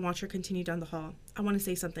locker and watch her continue down the hall. I want to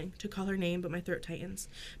say something, to call her name, but my throat tightens.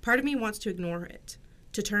 Part of me wants to ignore it,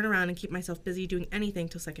 to turn around and keep myself busy doing anything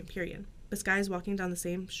till second period. But Sky is walking down the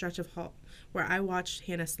same stretch of hall where I watched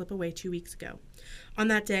Hannah slip away 2 weeks ago. On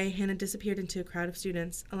that day, Hannah disappeared into a crowd of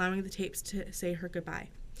students, allowing the tapes to say her goodbye.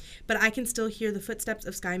 But I can still hear the footsteps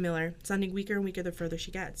of Sky Miller, sounding weaker and weaker the further she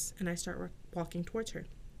gets, and I start walking towards her.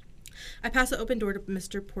 I pass the open door to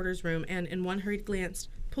Mr. Porter's room and, in one hurried glance,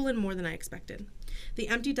 pull in more than I expected. The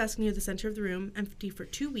empty desk near the center of the room, empty for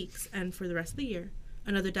 2 weeks and for the rest of the year.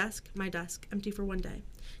 Another desk, my desk, empty for 1 day.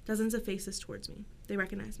 Dozens of faces towards me. They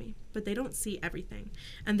recognize me, but they don't see everything.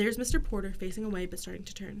 And there's Mr. Porter facing away but starting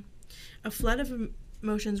to turn. A flood of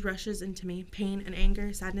emotions rushes into me, pain and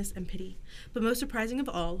anger, sadness and pity. But most surprising of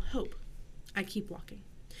all, hope. I keep walking.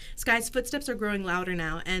 Sky's footsteps are growing louder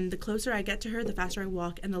now, and the closer I get to her, the faster I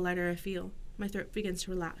walk and the lighter I feel. My throat begins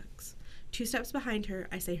to relax. 2 steps behind her,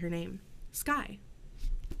 I say her name. Sky.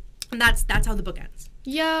 And that's how the book ends.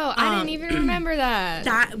 Yo, I didn't even remember that.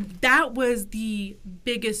 That was the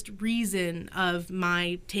biggest reason of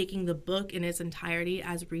my taking the book in its entirety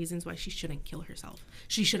as reasons why she shouldn't kill herself.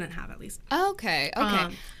 She shouldn't have, at least. Okay.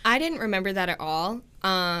 I didn't remember that at all.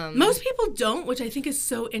 Most people don't, which I think is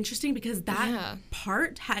so interesting because that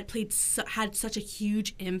part had such a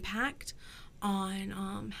huge impact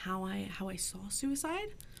on how I saw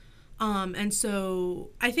suicide. And so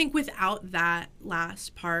I think without that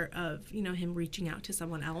last part of, him reaching out to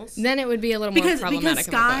someone else, then it would be a little more problematic.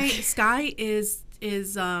 Because Sky is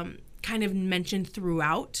kind of mentioned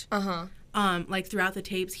throughout. Like throughout the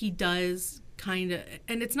tapes, he does kind of,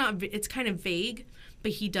 and it's kind of vague,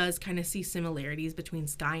 but he does kind of see similarities between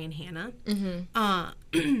Sky and Hannah.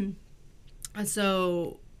 And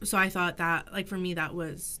so I thought that, like, for me,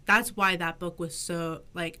 that's why that book was so,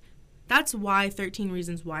 like, that's why 13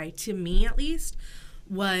 Reasons Why, to me at least,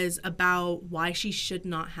 was about why she should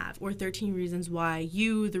not have, or 13 Reasons Why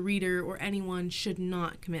you, the reader, or anyone should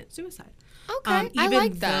not commit suicide. Okay, I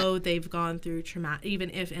like that. Even though they've gone through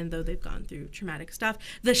though they've gone through traumatic stuff.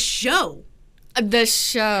 The show,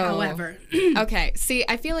 however. Okay, see,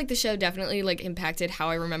 I feel like the show definitely, like, impacted how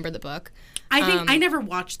I remember the book. I think I never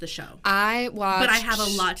watched the show. But I have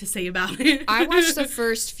a lot to say about it. I watched the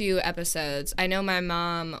first few episodes. I know my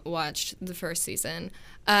mom watched the first season.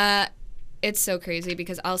 It's so crazy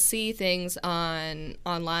because I'll see things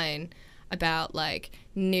online about, like,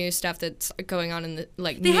 new stuff that's going on in the,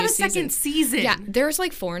 like, they new have a season. Second season. Yeah, there's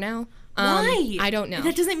like 4 now. Why? I don't know.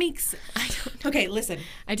 That doesn't make sense. I don't know. Okay, listen.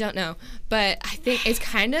 I don't know. But I think it's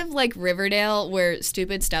kind of like Riverdale where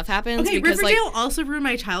stupid stuff happens. Okay, because, Riverdale like, also ruined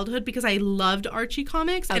my childhood because I loved Archie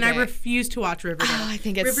comics and I refused to watch Riverdale. I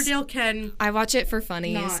think it's... Riverdale can... I watch it for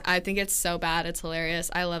funnies. Not. I think it's so bad. It's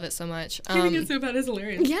hilarious. I love it so much. I think it's so bad. It's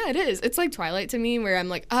hilarious. Yeah, it is. It's like Twilight to me where I'm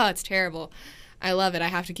like, oh, it's terrible. I love it. I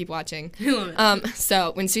have to keep watching. I love it.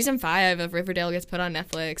 So when season 5 of Riverdale gets put on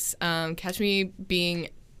Netflix, catch me being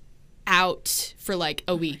out for like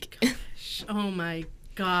a week. Oh my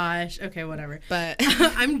gosh. Okay, whatever. But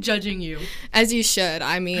I'm judging you. As you should.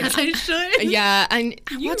 I mean, I should. Yeah, I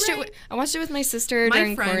watched it with my sister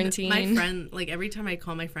during quarantine. My friend, like, every time I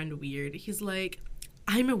call my friend weird, he's like,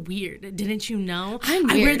 I'm a weird. Didn't you know? I'm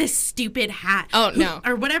weird. I wear this stupid hat. Oh, no.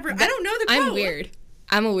 Or whatever. I don't know the quote. I'm weird.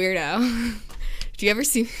 I'm a weirdo. Do you ever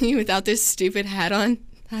see me without this stupid hat on?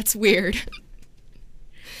 That's weird.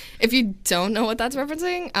 If you don't know what that's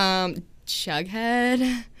referencing,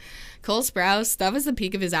 Jughead, Cole Sprouse, that was the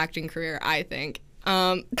peak of his acting career, I think.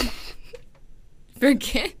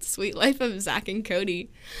 Forget Sweet Life of Zack and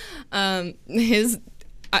Cody. His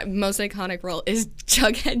most iconic role is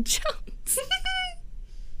Jughead Jones.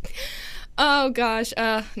 Oh gosh,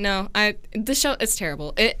 no. The show is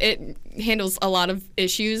terrible. It handles a lot of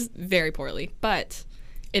issues very poorly, but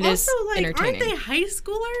it is also, like, entertaining. Aren't they high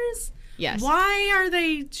schoolers? Yes. Why are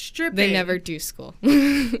they stripping? They never do school.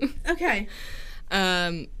 Okay.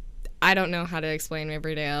 I don't know how to explain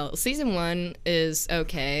Riverdale. Season 1 is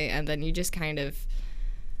okay, and then you just kind of,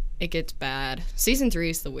 it gets bad. Season 3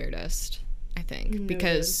 is the weirdest, I think,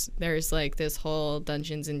 because there's like this whole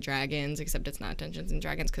Dungeons and Dragons, except it's not Dungeons and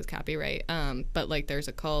Dragons because copyright. But like there's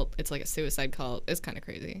a cult. It's like a suicide cult. It's kind of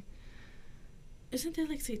crazy. Isn't there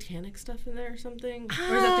like satanic stuff in there or something? Or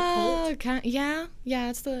is that the cult? Yeah.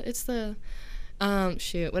 It's the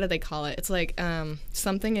shoot, what do they call it? It's like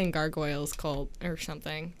something in Gargoyles cult or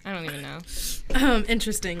something. I don't even know.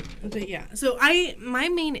 Interesting. But yeah. So my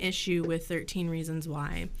main issue with 13 Reasons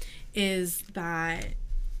Why is that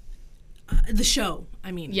the show,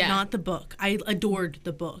 not the book. I adored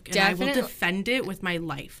the book, and I will defend it with my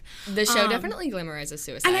life. The show definitely glamorizes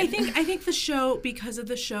suicide. And I think the show, because of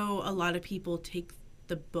the show, a lot of people take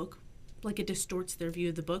the book, like it distorts their view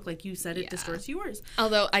of the book. Like you said, it distorts yours.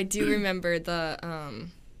 Although I do remember the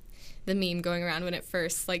meme going around when it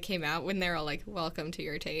first like came out, when they're all like, "Welcome to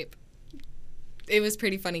your tape." It was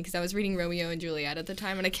pretty funny because I was reading Romeo and Juliet at the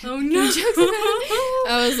time, and I kept jokes about it.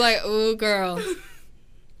 I was like, "Ooh, girl."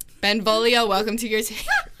 Benvolio, welcome to your tape.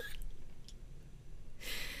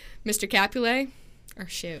 Mr. Capulet? Or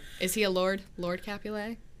shoot. Is he a lord? Lord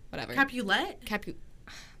Capulet? Whatever. Capulet?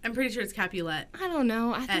 I'm pretty sure it's Capulet. I don't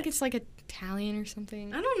know. I think it's like Italian or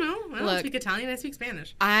something. I don't know. I don't speak Italian. I speak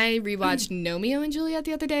Spanish. I rewatched Romeo and Juliet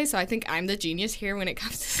the other day, so I think I'm the genius here when it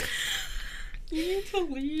comes to... You need to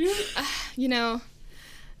leave.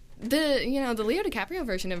 The Leo DiCaprio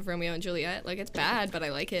version of Romeo and Juliet, like, it's bad, but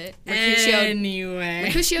I like it. Anyway.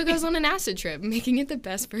 Mercutio goes on an acid trip, making it the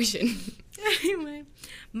best version. Anyway,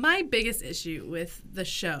 my biggest issue with the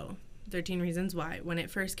show, 13 Reasons Why, when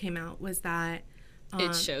it first came out, was that...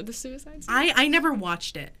 it showed the suicide scene? I never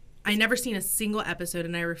watched it. I never seen a single episode,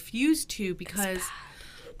 and I refused to because...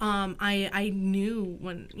 I knew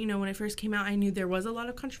when it first came out, I knew there was a lot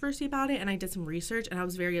of controversy about it, and I did some research, and I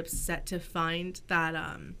was very upset to find that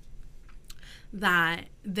that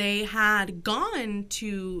they had gone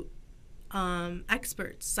to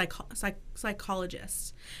experts,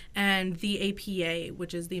 psychologists, and the APA,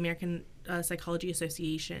 which is the American Psychology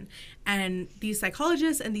Association, and these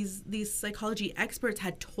psychologists and these psychology experts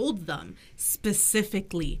had told them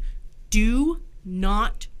specifically, do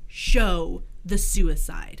not show the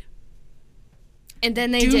suicide. And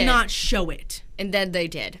then they did. Do not show it. And then they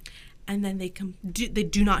did. And then they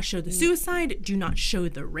do not show the suicide, do not show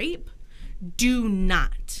the rape, do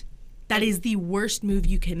not. That is the worst move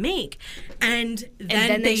you can make. And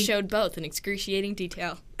then they showed both in excruciating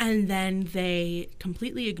detail. And then they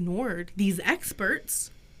completely ignored these experts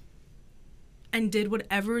and did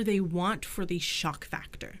whatever they want for the shock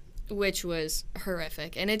factor. Which was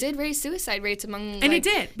horrific. And it did raise suicide rates among And it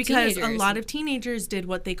did, because teenagers. A lot of teenagers did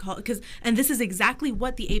what they call, and this is exactly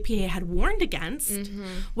what the APA had warned against,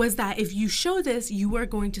 was that if you show this, you are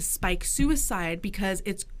going to spike suicide because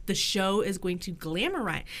the show is going to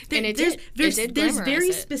glamorize. There's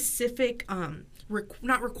very specific,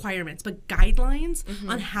 not requirements, but guidelines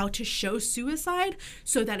on how to show suicide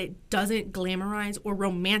so that it doesn't glamorize or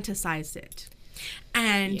romanticize it.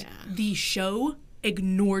 And the show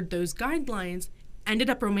ignored those guidelines, ended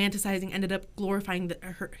up romanticizing, ended up glorifying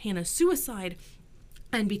Hannah's suicide,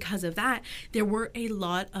 and because of that, there were a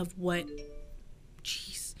lot of what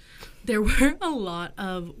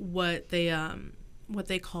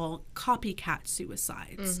they call copycat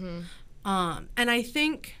suicides. And I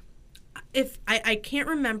think if I can't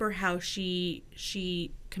remember how she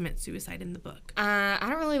commits suicide in the book. I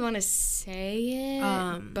don't really want to say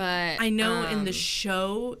it, but I know in the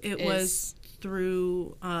show it was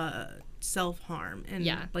through self-harm and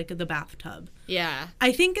like the bathtub. Yeah.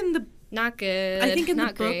 I think in the not good. I think in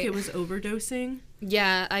not the book great. It was overdosing.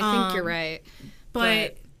 Yeah, I think you're right.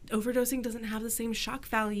 But overdosing doesn't have the same shock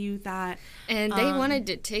value that... And they wanted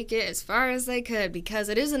to take it as far as they could because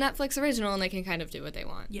it is a Netflix original and they can kind of do what they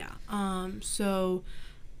want. Yeah. So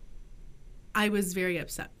I was very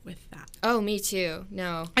upset with that. Oh, me too.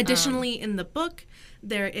 No. Additionally, in the book,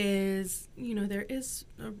 there is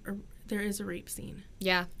a rape scene.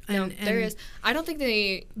 Yeah. No, there is. I don't think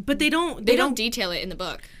they... But they don't detail it in the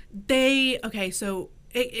book. So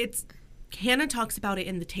it's... Hannah talks about it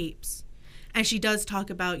in the tapes. And she does talk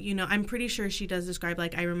about, I'm pretty sure she does describe,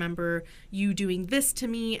 like, I remember you doing this to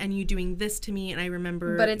me and you doing this to me, and I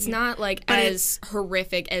remember... But it's not, like, as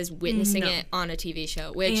horrific as witnessing it on a TV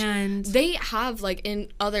show, which they have, like,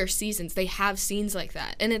 in other seasons, they have scenes like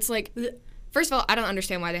that. And it's, like... First of all, I don't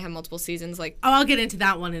understand why they have multiple seasons. Like, I'll get into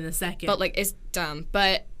that one in a second. But, like, it's dumb.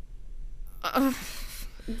 But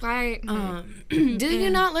why? Did you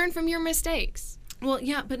not learn from your mistakes? Well,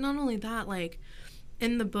 yeah, but not only that, like,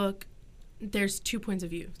 in the book, there's 2 points of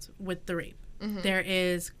view with the rape. Mm-hmm. There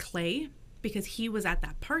is Clay, because he was at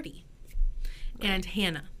that party, and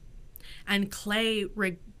Hannah. And Clay,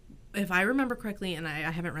 if I remember correctly, and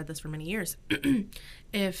I haven't read this for many years,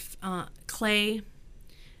 if Clay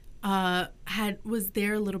was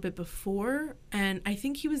there a little bit before, and I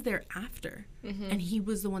think he was there after, and he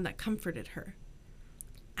was the one that comforted her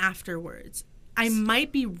afterwards. I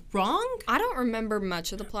might be wrong. I don't remember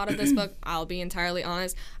much of the plot of this book, I'll be entirely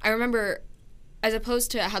honest. I remember, as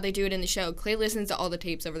opposed to how they do it in the show, Clay listens to all the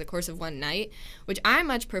tapes over the course of one night, which I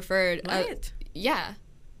much preferred. What? Yeah.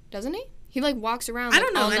 Doesn't he? He, like, walks around, I like,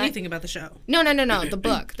 don't know all anything night. about the show. No, the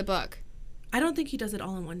book. I don't think he does it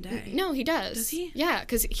all in one day. No, he does. Does he? Yeah,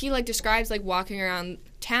 because he, like, describes, like, walking around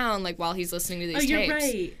town, like, while he's listening to these tapes. You're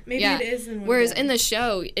right. Maybe it is in one Whereas day. in the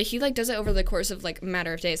show, he, like, does it over the course of, like, a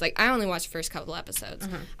matter of days. Like, I only watched the first couple episodes.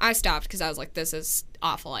 I stopped because I was like, this is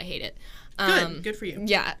awful. I hate it. Good for you.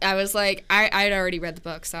 Yeah, I was like, I'd already read the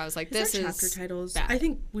book, so I was like, this is chapter titles. bad. I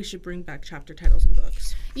think we should bring back chapter titles in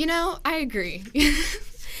books. You know, I agree.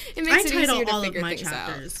 It makes it easier to figure things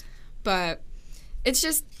out. But it's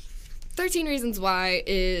just 13 Reasons Why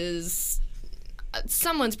is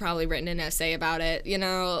someone's probably written an essay about it, you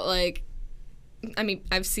know, like, I mean,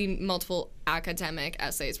 I've seen multiple academic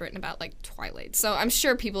essays written about, like, Twilight. So I'm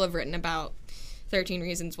sure people have written about 13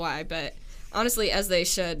 Reasons Why, but honestly, as they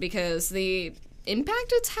should, because the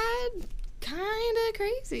impact it's had, kind of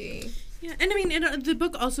crazy. Yeah, and I mean, the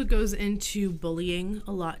book also goes into bullying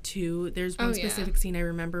a lot, too. There's one specific scene I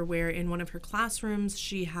remember where in one of her classrooms,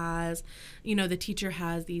 she has, you know, the teacher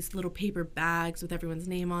has these little paper bags with everyone's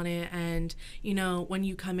name on it, and, you know, when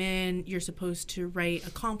you come in, you're supposed to write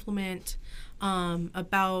a compliment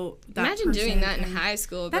about that Imagine person. doing that in high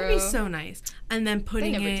school, bro. That'd be so nice. And then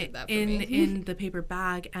putting it in the paper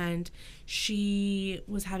bag, and she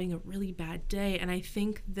was having a really bad day, and I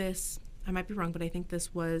think this... I might be wrong, but I think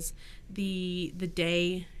this was the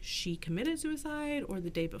day she committed suicide or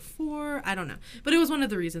the day before. I don't know. But it was one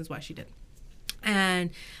of the reasons why she did.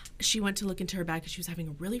 And she went to look into her bag because she was having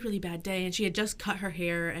a really, really bad day. And she had just cut her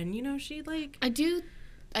hair. And, you know, she like...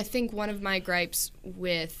 I think one of my gripes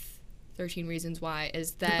with 13 Reasons Why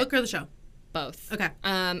is that... The book or the show? Both. Okay.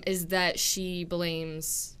 Is that she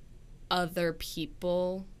blames other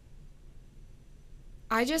people.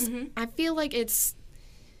 I feel like it's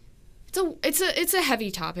a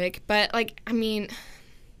heavy topic, but, like, I mean,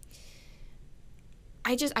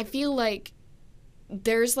 I feel like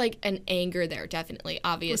there's, like, an anger there, definitely,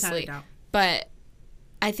 obviously. Without a doubt. But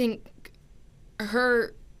I think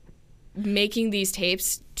her making these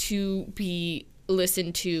tapes to be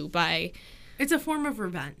listened to by... It's a form of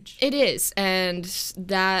revenge. It is, and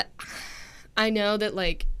that, I know that,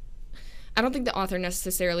 like, I don't think the author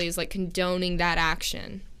necessarily is, like, condoning that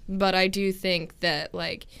action, but I do think that,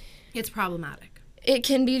 like... It's problematic. It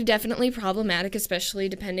can be definitely problematic, especially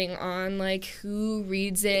depending on, like, who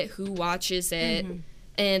reads it, who watches it,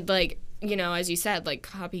 and, like, you know, as you said, like,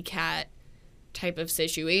 copycat type of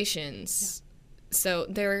situations. Yeah. So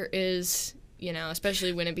there is, you know,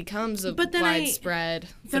 especially when it becomes a widespread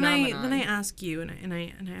phenomenon. Then I ask you, and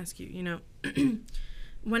I ask you, you know,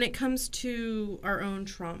 when it comes to our own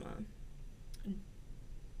trauma,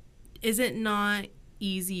 is it not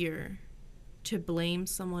easier to blame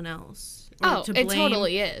someone else? Or to blame it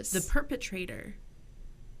totally is. The perpetrator.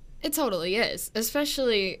 It totally is,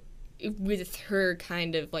 especially with her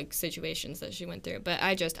kind of, like, situations that she went through. But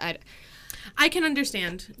I can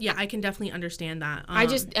understand. Yeah, I can definitely understand that. I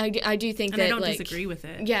do think that, I don't like, disagree with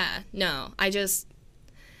it. Yeah, no.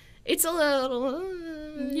 It's a little...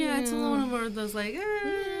 Yeah, it's a little more of those, like,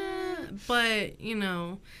 but, you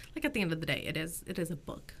know, like, at the end of the day, it is a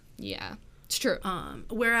book. Yeah. It's true.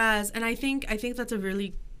 Whereas, and I think that's a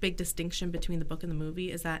really big distinction between the book and the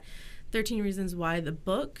movie, is that 13 Reasons Why, the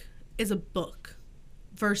book is a book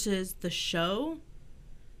versus the show.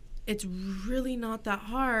 It's really not that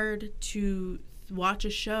hard to watch a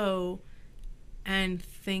show and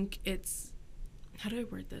think it's, how do I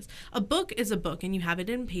word this? A book is a book and you have it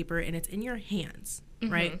in paper and it's in your hands,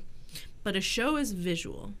 right? But a show is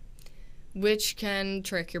visual. Which can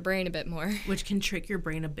trick your brain a bit more.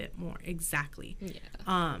 Exactly.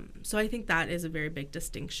 Yeah. So I think that is a very big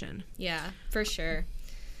distinction. Yeah, for sure.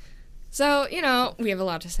 So, you know, we have a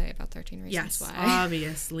lot to say about 13 Reasons Why. Yes,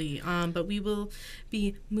 obviously. But we will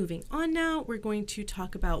be moving on now. We're going to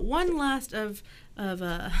talk about one last of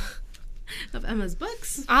Emma's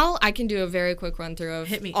books. I can do a very quick run through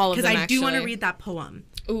of all of them, because I do want to actually. read that poem.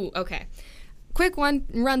 Ooh, okay. Quick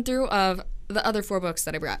run through of the other 4 books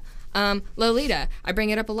that I brought. Lolita. I bring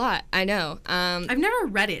it up a lot. I know. I've never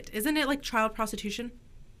read it. Isn't it like child prostitution?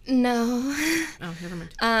 No. Oh, never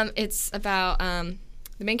mind. It's about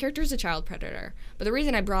the main character is a child predator, but the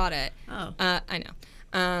reason I brought it. Oh. I know.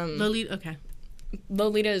 Lolita. Okay.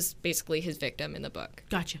 Lolita is basically his victim in the book.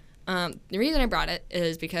 Gotcha. The reason I brought it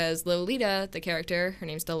is because Lolita, the character, her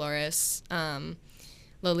name's Dolores.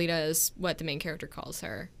 Lolita is what the main character calls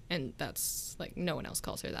her, and that's, like, no one else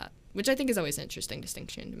calls her that, which I think is always an interesting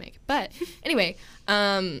distinction to make. But anyway,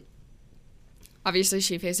 obviously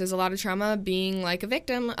she faces a lot of trauma being, like, a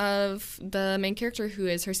victim of the main character who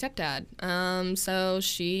is her stepdad. So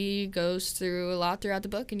she goes through a lot throughout the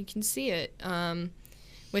book, and you can see it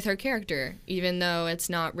with her character, even though it's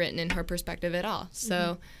not written in her perspective at all.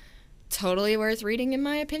 So totally worth reading, in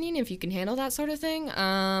my opinion, if you can handle that sort of thing.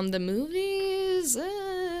 The movies,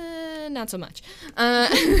 not so much.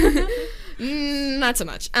 Not so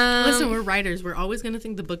much. Listen, we're writers. We're always going to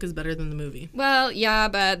think the book is better than the movie. Well, yeah,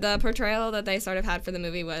 but the portrayal that they sort of had for the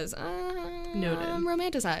movie was Noted.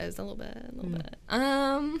 Romanticized a little bit.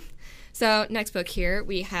 So next book here,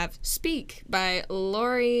 we have Speak by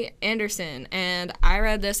Laurie Anderson, and I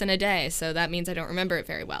read this in a day, so that means I don't remember it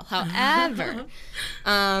very well. However,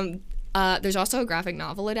 there's also a graphic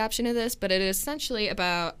novel adaptation of this, but it is essentially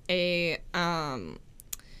about a, I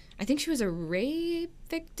think she was a rape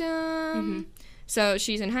victim. So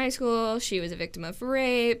she's in high school, she was a victim of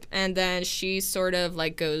rape, and then she sort of,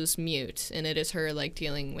 like, goes mute, and it is her, like,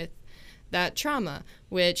 dealing with that trauma,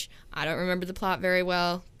 which I don't remember the plot very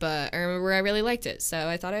well, but I remember I really liked it, so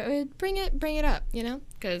I thought I would bring it up, you know,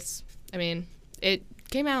 because, I mean, it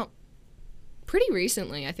came out pretty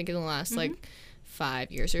recently, I think in the last, like, 5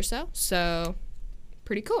 years or so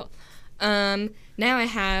pretty cool. Now I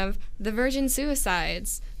have The Virgin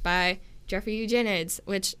Suicides by Jeffrey Eugenides,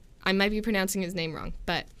 which I might be pronouncing his name wrong,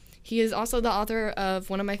 but he is also the author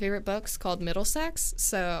of one of my favorite books called Middlesex,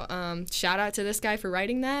 so shout out to this guy for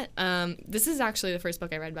writing that. This is actually the first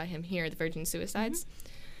book I read by him here, The Virgin Suicides.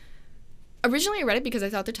 Originally I read it because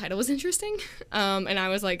I thought the title was interesting, and I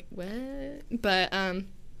was like, what? But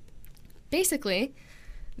basically,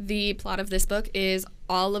 the plot of this book is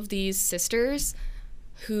all of these sisters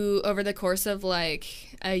who, over the course of,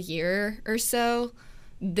 like, a year or so,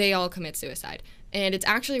 they all commit suicide. And it's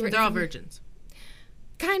actually written... They're all virgins.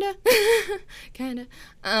 Kinda.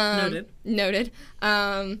 Noted.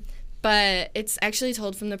 But it's actually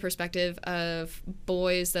told from the perspective of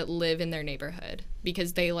boys that live in their neighborhood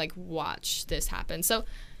because they, like, watch this happen. So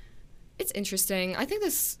it's interesting. I think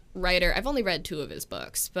this writer, I've only read 2 of his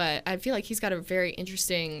books, but I feel like he's got a very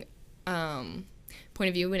interesting point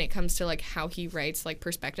of view when it comes to, like, how he writes, like,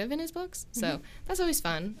 perspective in his books. So that's always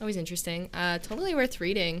fun, always interesting. Totally worth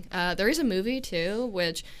reading. There is a movie, too,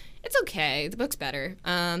 which... It's okay. The book's better.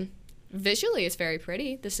 Visually, it's very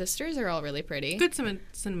pretty. The sisters are all really pretty. Good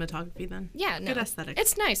cinematography, then. Yeah, no. Good aesthetic.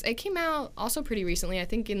 It's nice. It came out also pretty recently, I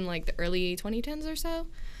think in, like, the early 2010s or so.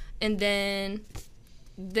 And then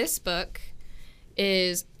this book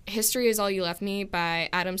is History Is All You Left Me by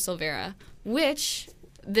Adam Silvera, which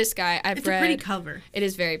this guy I've read. It's a pretty cover. It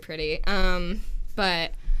is very pretty.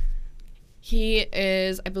 But he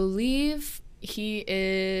is, I believe he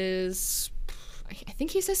is... I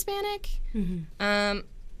think he's Hispanic.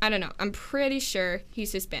 I don't know. I'm pretty sure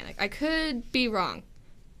he's Hispanic. I could be wrong,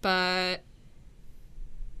 but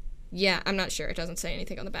yeah, I'm not sure. It doesn't say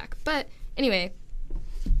anything on the back. But anyway,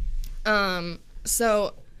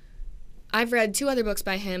 so I've read 2 other books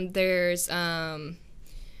by him. There's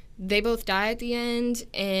They Both Die at the End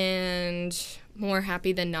and More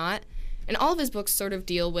Happy Than Not. And all of his books sort of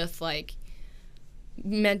deal with, like,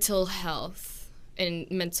 mental health and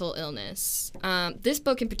mental illness. This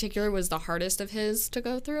book in particular was the hardest of his to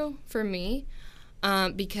go through for me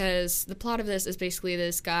because the plot of this is basically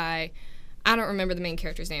this guy, I don't remember the main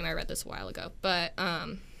character's name, I read this a while ago, but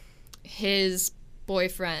his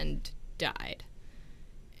boyfriend died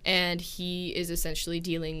and he is essentially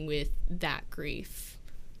dealing with that grief.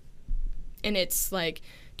 And it's, like,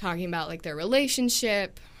 talking about, like, their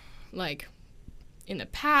relationship, like, in the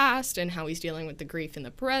past and how he's dealing with the grief in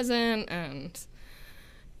the present, and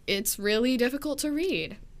it's really difficult to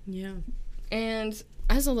read. Yeah. And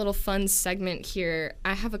as a little fun segment here,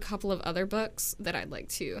 I have a couple of other books that I'd like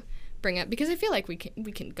to bring up because I feel like we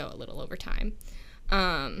can go a little over time.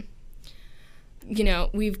 You know,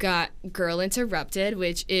 we've got Girl Interrupted,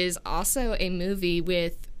 which is also a movie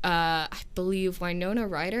with I believe Winona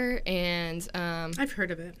Ryder and I've heard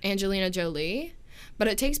of it. Angelina Jolie, but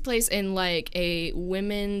it takes place in, like, a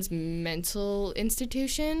women's mental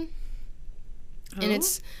institution. And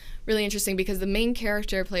it's really interesting because the main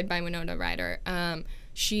character, played by Winona Ryder,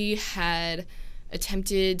 She had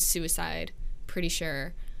attempted suicide, pretty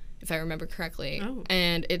sure, if I remember correctly. Oh.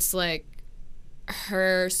 And it's like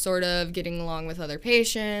her sort of getting along with other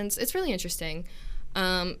patients. It's really interesting.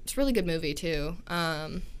 It's a really good movie, too.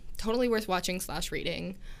 Totally worth watching /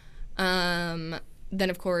 reading. Then,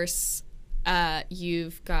 of course,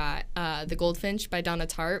 you've got The Goldfinch by Donna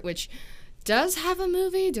Tartt, which does have a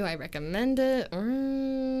movie. Do I recommend it?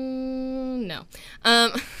 No.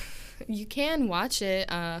 You can watch it.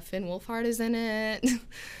 Finn Wolfhard is in it.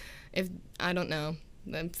 If I don't know,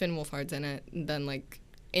 then Finn Wolfhard's in it. And then like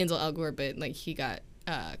Ansel Elgort, but like he got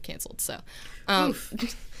canceled. So, but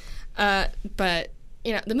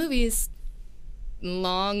you know the movie's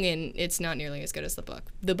long and it's not nearly as good as the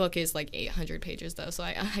book. The book is like 800 pages though, so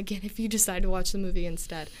I get if you decide to watch the movie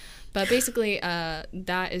instead. But basically,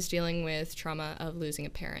 that is dealing with trauma of losing a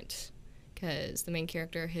parent. Because the main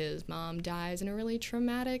character, his mom dies in a really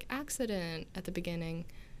traumatic accident at the beginning.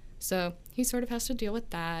 So he sort of has to deal with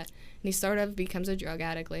that. And he sort of becomes a drug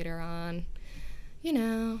addict later on. You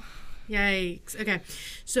know. Yikes. Okay.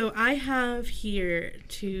 So I have here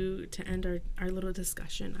to end our little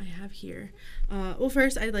discussion. I have here. Well,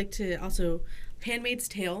 first, I'd like to also, Handmaid's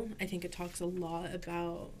Tale. I think it talks a lot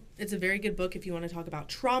about, it's a very good book if you want to talk about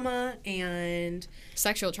trauma and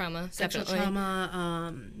sexual trauma,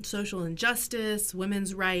 social injustice,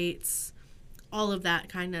 women's rights, all of that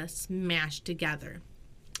kind of smashed together.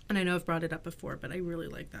 And I know I've brought it up before, but I really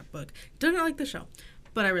like that book. Don't like the show,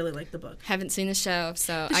 but I really like the book. Haven't seen the show,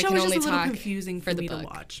 so the show I can is only just a little talk confusing for me to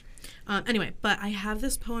watch. Anyway, but I have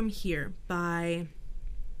this poem here by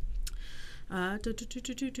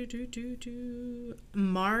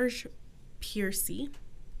Marge Piercy.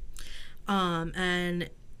 And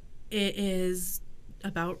it is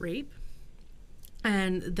about rape.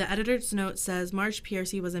 And the editor's note says, Marge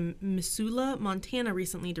Piercy was in Missoula, Montana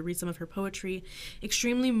recently to read some of her poetry.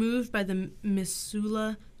 Extremely moved by the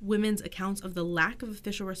Missoula women's accounts of the lack of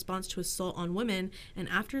official response to assault on women, and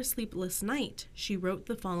after a sleepless night, she wrote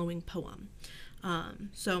the following poem.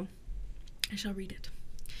 So I shall read it.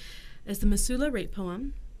 It's the Missoula Rape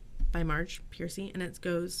Poem by Marge Piercy, and it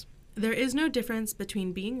goes, there is no difference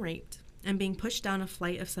between being raped and being pushed down a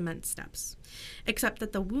flight of cement steps, except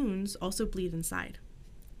that the wounds also bleed inside.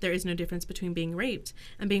 There is no difference between being raped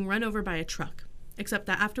and being run over by a truck, except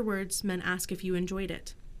that afterwards men ask if you enjoyed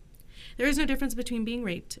it. There is no difference between being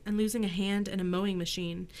raped and losing a hand in a mowing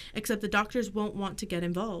machine, except the doctors won't want to get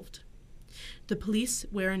involved. The police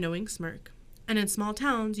wear a knowing smirk, and in small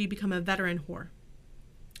towns you become a veteran whore.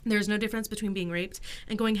 There is no difference between being raped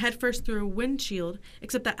and going headfirst through a windshield,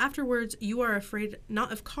 except that afterwards you are afraid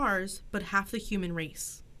not of cars, but half the human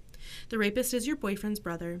race. The rapist is your boyfriend's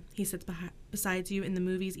brother. He sits beside you in the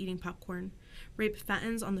movies eating popcorn. Rape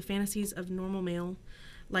fattens on the fantasies of normal male,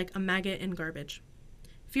 like a maggot in garbage.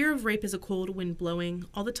 Fear of rape is a cold wind blowing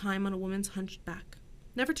all the time on a woman's hunched back.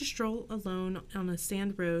 Never to stroll alone on a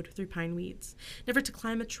sand road through pine weeds. Never to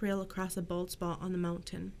climb a trail across a bald spot on the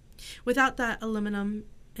mountain. Without that aluminum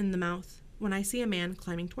in the mouth when I see a man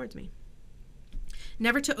climbing towards me.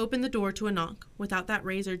 Never to open the door to a knock without that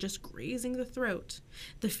razor just grazing the throat.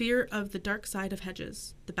 The fear of the dark side of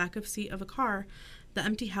hedges, the back of seat of a car, the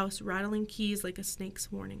empty house rattling keys like a snake's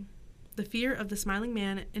warning. The fear of the smiling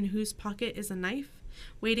man in whose pocket is a knife,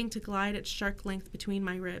 waiting to glide its shark length between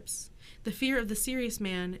my ribs. The fear of the serious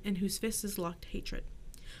man in whose fist is locked hatred.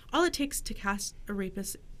 All it takes to cast a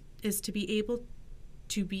rapist is to be able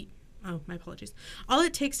to be... Oh, my apologies. All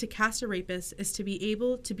it takes to cast a rapist is to be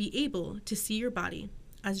able to see your body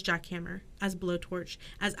as jackhammer, as blowtorch,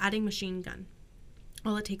 as adding machine gun.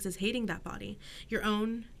 All it takes is hating that body, your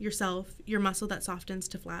own, yourself, your muscle that softens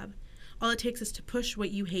to flab. All it takes is to push what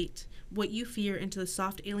you hate, what you fear into the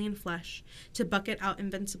soft alien flesh, to bucket out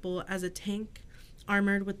invincible as a tank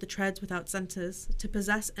armored with the treads without senses, to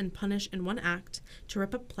possess and punish in one act, to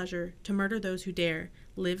rip up pleasure, to murder those who dare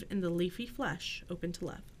live in the leafy flesh open to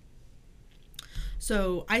love.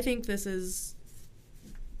 So I think this is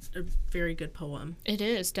a very good poem. It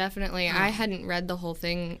is, definitely. I hadn't read the whole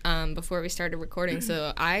thing before we started recording,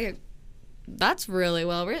 so that's really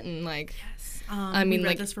well written. Like, yes. I mean, we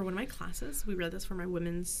read this for one of my classes. We read this for my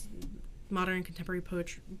women's modern and contemporary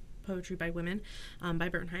poetry by women by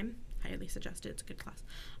Bernheim. Highly suggested. It's a good class.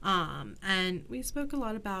 And we spoke a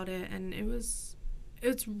lot about it, and it's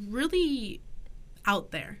really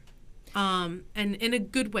out there. And in a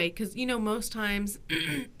good way, because most times,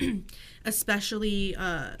 especially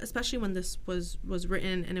when this was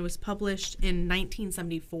written and it was published in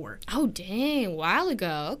 1974. Oh dang, a while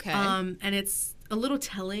ago. Okay. And it's a little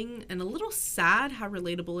telling and a little sad how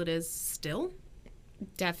relatable it is still.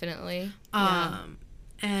 Definitely. Yeah.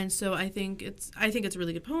 And so I think it's a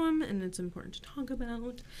really good poem, and it's important to talk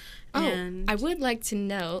about. Oh, and I would like to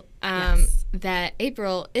note Yes. that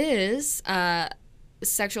April is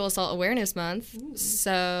Sexual Assault Awareness Month. Ooh.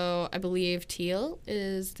 So I believe teal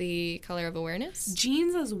is the color of awareness.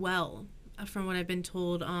 jeans as well, from what I've been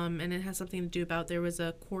told, and it has something to do about, there was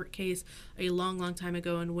a court case a long time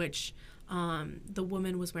ago in which the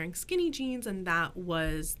woman was wearing skinny jeans, and that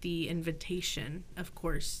was the invitation, of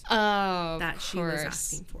course, Oh, that of she course. was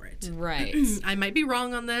asking for it. Right. I might be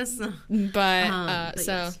wrong on this. But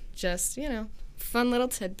so yes. just, fun little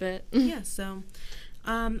tidbit. Yeah, so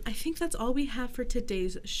I think that's all we have for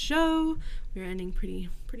today's show. We're ending pretty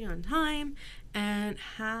on time, and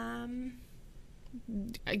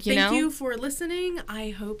thank you for listening.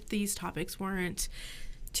 I hope these topics weren't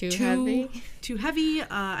too heavy. Too heavy.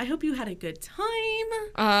 I hope you had a good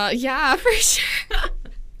time. Yeah, for sure.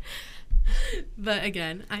 But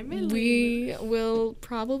again, I'm Elaine. We will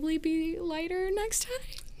probably be lighter next time,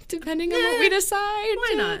 depending on what we decide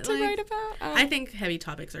Why not? to write about. I think heavy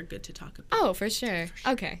topics are good to talk about. Oh, for sure.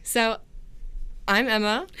 Okay, so I'm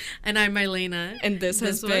Emma. And I'm Mylena. And this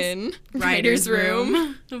has was been Writer's Writer's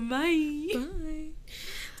Room. Bye. Bye.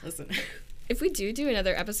 Listen. If we do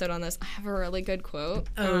another episode on this, I have a really good quote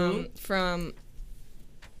from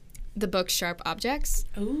the book Sharp Objects,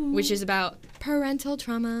 Ooh. which is about parental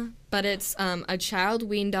trauma, but it's a child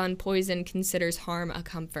weaned on poison considers harm a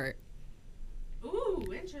comfort. Ooh,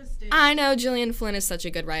 interesting. I know Gillian Flynn is such a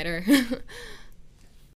good writer.